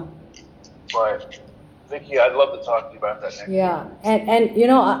 Yeah. But Vicky, I'd love to talk to you about that next week. Yeah, and you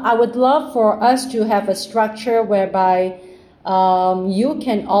know, I would love for us to have a structure whereby you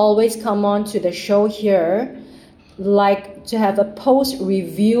can always come on to the show here, like to have a post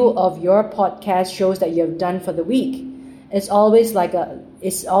review of your podcast shows that you've done for the week. It's always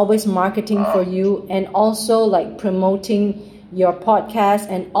it's always marketing for you, and also like promoting your podcast,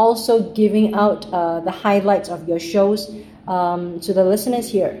 and also giving out the highlights of your shows to the listeners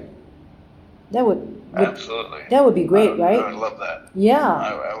here. That would Absolutely. That would be great, right? I would love that. Yeah.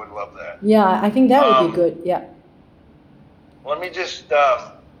 I would love that. Yeah, I think that would be good. Yeah. Let me just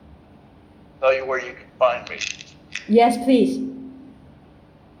tell you where you can find me. Yes, please.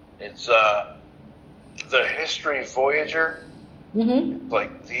 It's The History Voyager. Mm-hmm. It's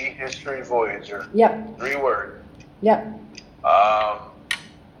like The History Voyager. Yep. 3 words. Yep.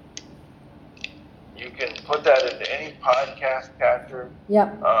 You can put that into any podcast catcher,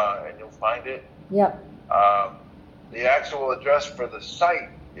 Yep. and you'll find it. Yep. The actual address for the site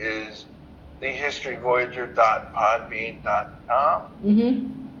is thehistoryvoyager.podbean.com. Mm-hmm.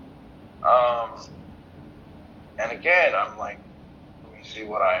 And again, I'm like, let me see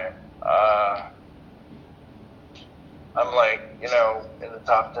what I am. I'm like, in the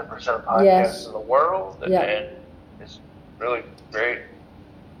top 10% of podcasts Yes. in the world, Yeah. and it's really great.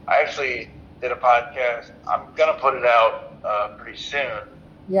 I actually did a podcast. I'm gonna put it out pretty soon.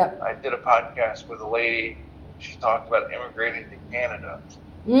 Yep. I did a podcast with a lady. She talked about immigrating to Canada,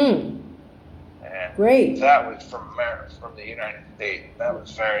 Mm. and Great. that was from the United States. That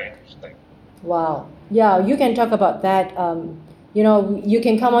was very interesting. Wow. Yeah, you can talk about that. You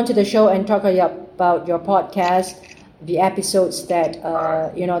can come onto the show and talk about your podcast, the episodes that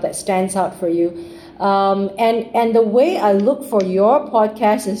that stands out for you. And the way I look for your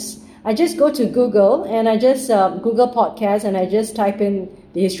podcast is I just go to Google and I just Google podcast and I just type in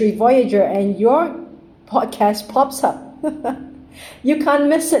The History Voyager and your podcast pops up. You can't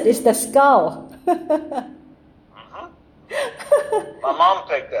miss it. It's the skull. My mom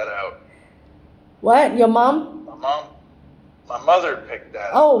picked that out. What? Your mom? My mother picked that.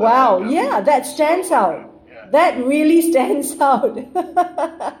 Oh, that wow. out. Yeah, that stands out. Yeah. That really stands out.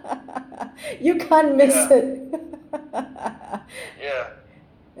 You can't miss Yeah. it. Yeah.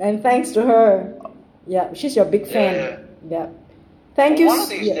 And thanks to her. Yeah, she's your big fan. Yeah. Thank you. One of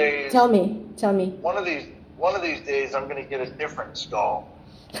these days- Tell me. One of these days, I'm gonna get a different skull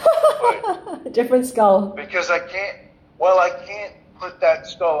Different skull. because I can't put that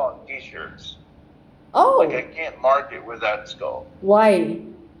skull on T-shirts. Oh, Like I can't mark it with that skull why?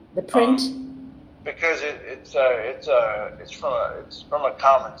 The print? because it's from a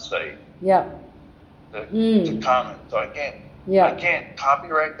comment site. Yeah. It's a comment, so I can't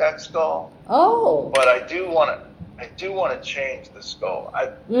copyright that skull. Oh. But I do want to change the skull.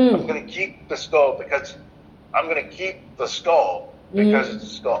 I'm going to keep the skull because it's a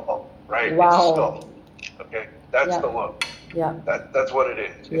skull, right? Wow. It's a skull. Okay, that's Yeah. the look. Yeah. That's what it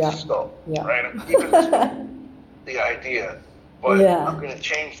is. It's Yeah. a skull, Yeah. right? I'm keeping the idea, but Yeah. I'm going to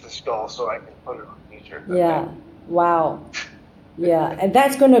change the skull so I can put it on a T-shirt. Yeah. Wow. Yeah, and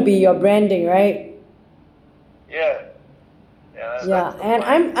that's going to be your branding, right? Yeah. That's Yeah, the and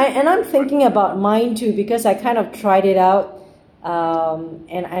plan. I'm thinking about mine too because I kind of tried it out,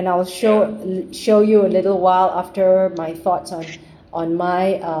 and I'll show you a little while after my thoughts on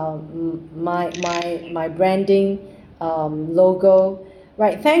my my branding logo.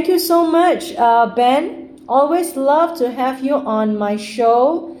 Right. Thank you so much, Ben. Always love to have you on my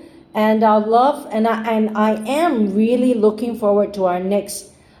show, and I am really looking forward to our next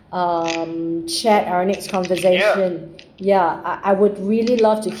chat, our next conversation. Yeah, I would really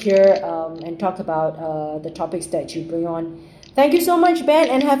love to hear and talk about the topics that you bring on. Thank you so much, Ben,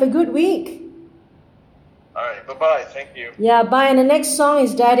 and have a good week. All right. Bye-bye. Thank you. Yeah, bye. And the next song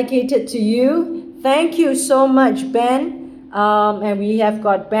is dedicated to you. Thank you so much, Ben. And we have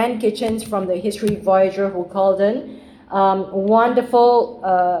got Ben Kitchens from the History Voyager who called in. Wonderful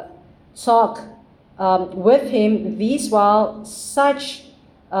talk with him. These were such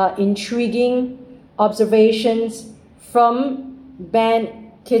intriguing observations from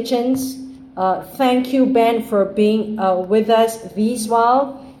Ben Kitchens Thank you, Ben, for being with us this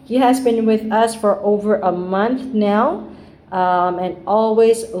while. He has been with us for over a month now, and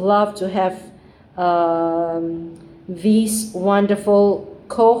always love to have these wonderful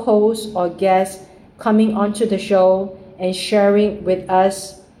co-hosts or guests coming onto the show and sharing with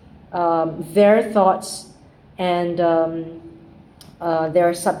us their thoughts and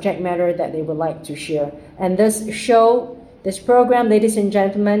their subject matter that they would like to share. And this show, this program, ladies and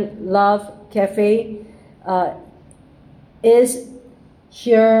gentlemen, Love Cafe, is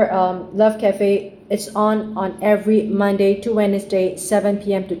here. Love Cafe is on every Monday to Wednesday, 7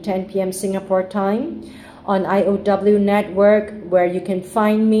 p.m. to 10 p.m. Singapore time on IOW Network, where you can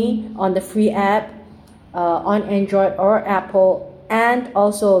find me on the free app on Android or Apple, and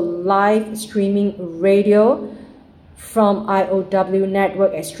also live streaming radio from IOW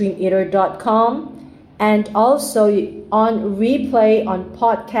Network at streameater.com, and also on replay on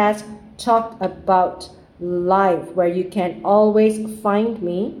podcast Talk About Live, where you can always find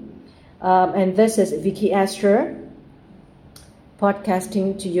me. And this is Vicky Astor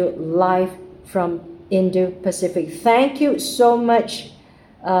podcasting to you live from Indo-Pacific. Thank you so much,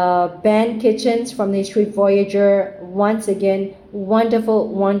 Ben Kitchens from the Street Voyager. Once again,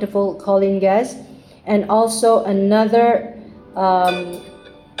 wonderful calling guest. And also another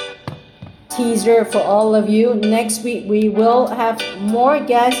teaser for all of you. Next week we will have more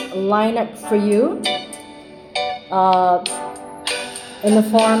guests lined up for you in the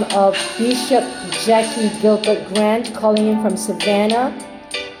form of Bishop Jackie Gilbert Grant calling in from Savannah,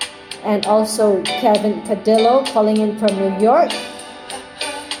 and also Kevin Padillo calling in from New York,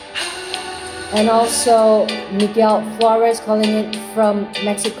 and also Miguel Flores calling in from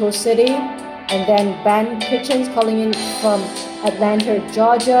Mexico City, and then Ben Kitchens calling in from Atlanta,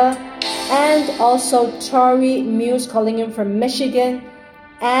 Georgia, and also Tori Muse calling in from Michigan,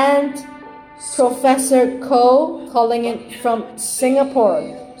 and Professor Ko calling in from Singapore.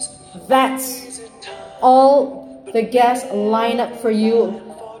 That's all the guests lined up for you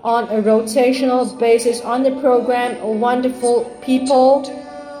on a rotational basis on the program. Wonderful people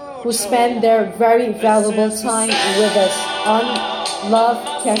who spend their very valuable time with us on Love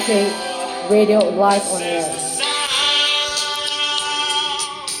Cafe Radio live on air.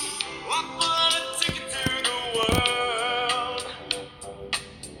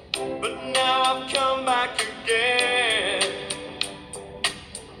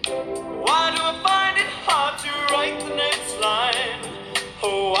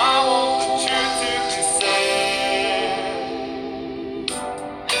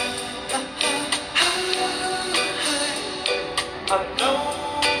 I know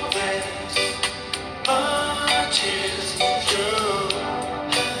there's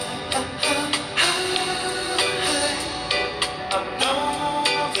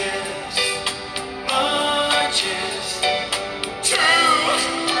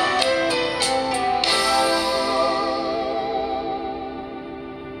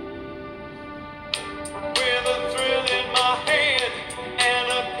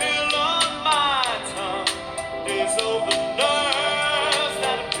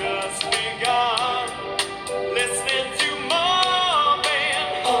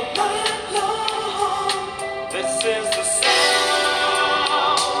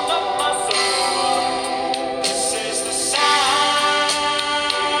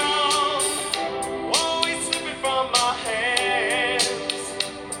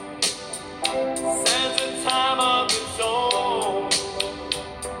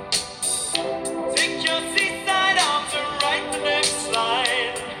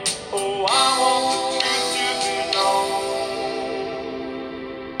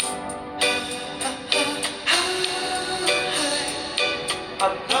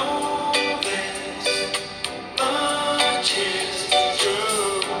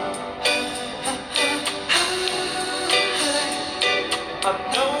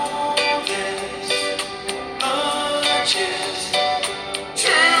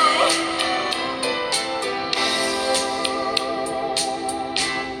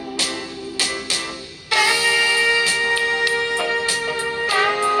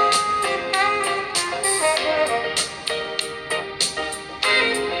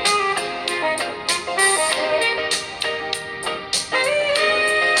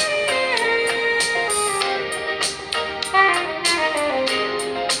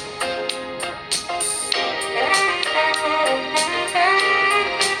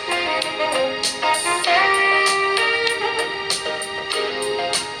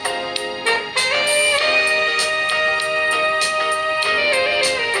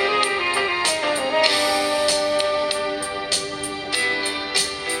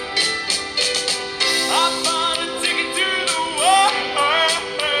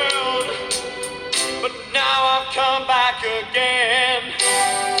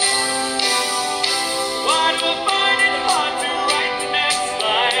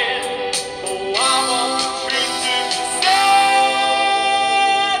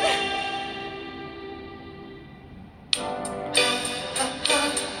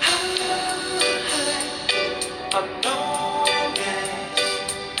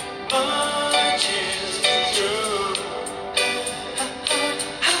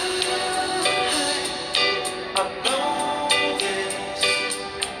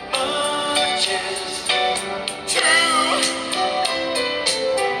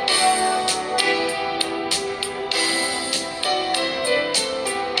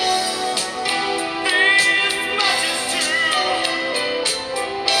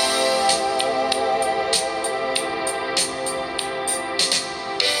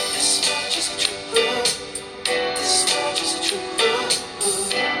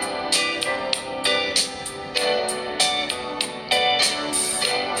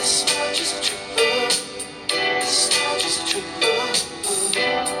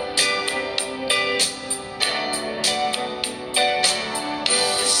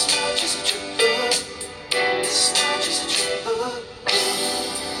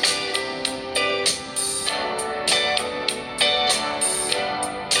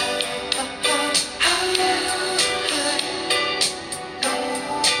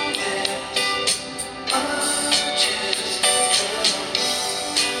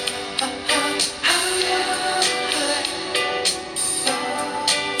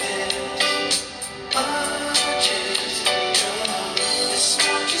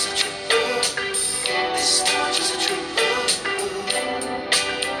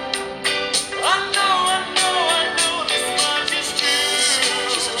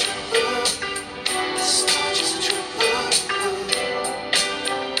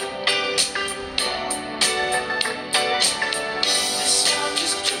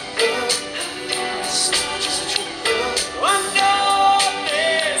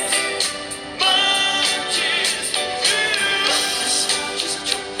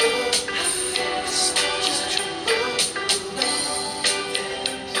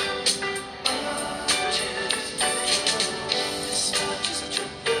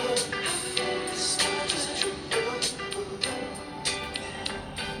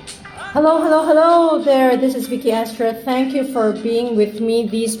Hello there. This is Vicky Astra. Thank you for being with me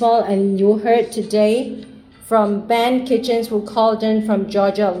this fall. And you heard today from Ben Kitchens, who called in from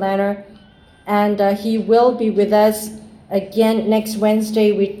Georgia, Atlanta, and he will be with us again next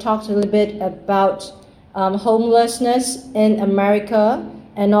Wednesday. We talked a little bit about homelessness in America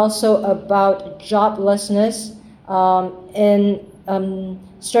and also about joblessness in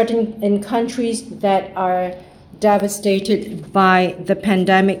certain in countries that are devastated by the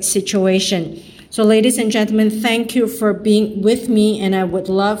pandemic situation. So, ladies and gentlemen, thank you for being with me, and I would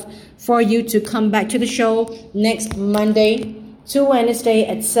love for you to come back to the show next Monday to Wednesday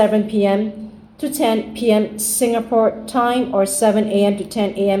at 7 p.m. to 10 p.m. Singapore time, or 7 a.m. to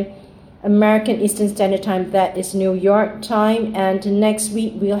 10 a.m. American Eastern Standard Time. That is New York time. And next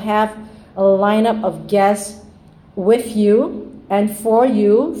week we'll have a lineup of guests with you and for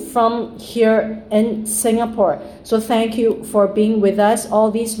you from here in Singapore. So thank you for being with us all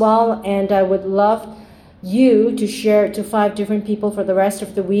this while, and I would love you to share to 5 different people for the rest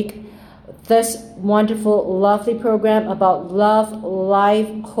of the week this wonderful, lovely program about love, life,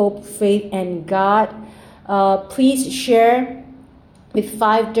 hope, faith, and God. Please share with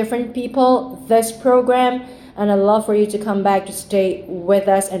 5 different people this program, and I'd love for you to come back to stay with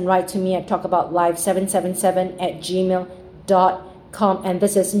us and write to me at talkaboutlive777@gmail.com. And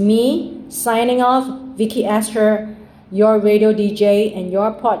this is me signing off, Vicky Astor, your radio DJ and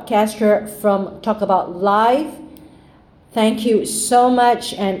your podcaster from Talk About Live. Thank you so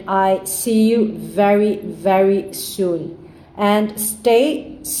much, and I see you very, very soon. And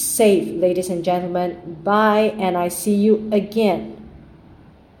stay safe, ladies and gentlemen. Bye, and I see you again.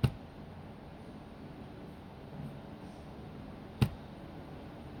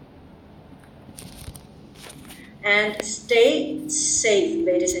 And stay safe,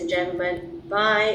 ladies and gentlemen. Bye.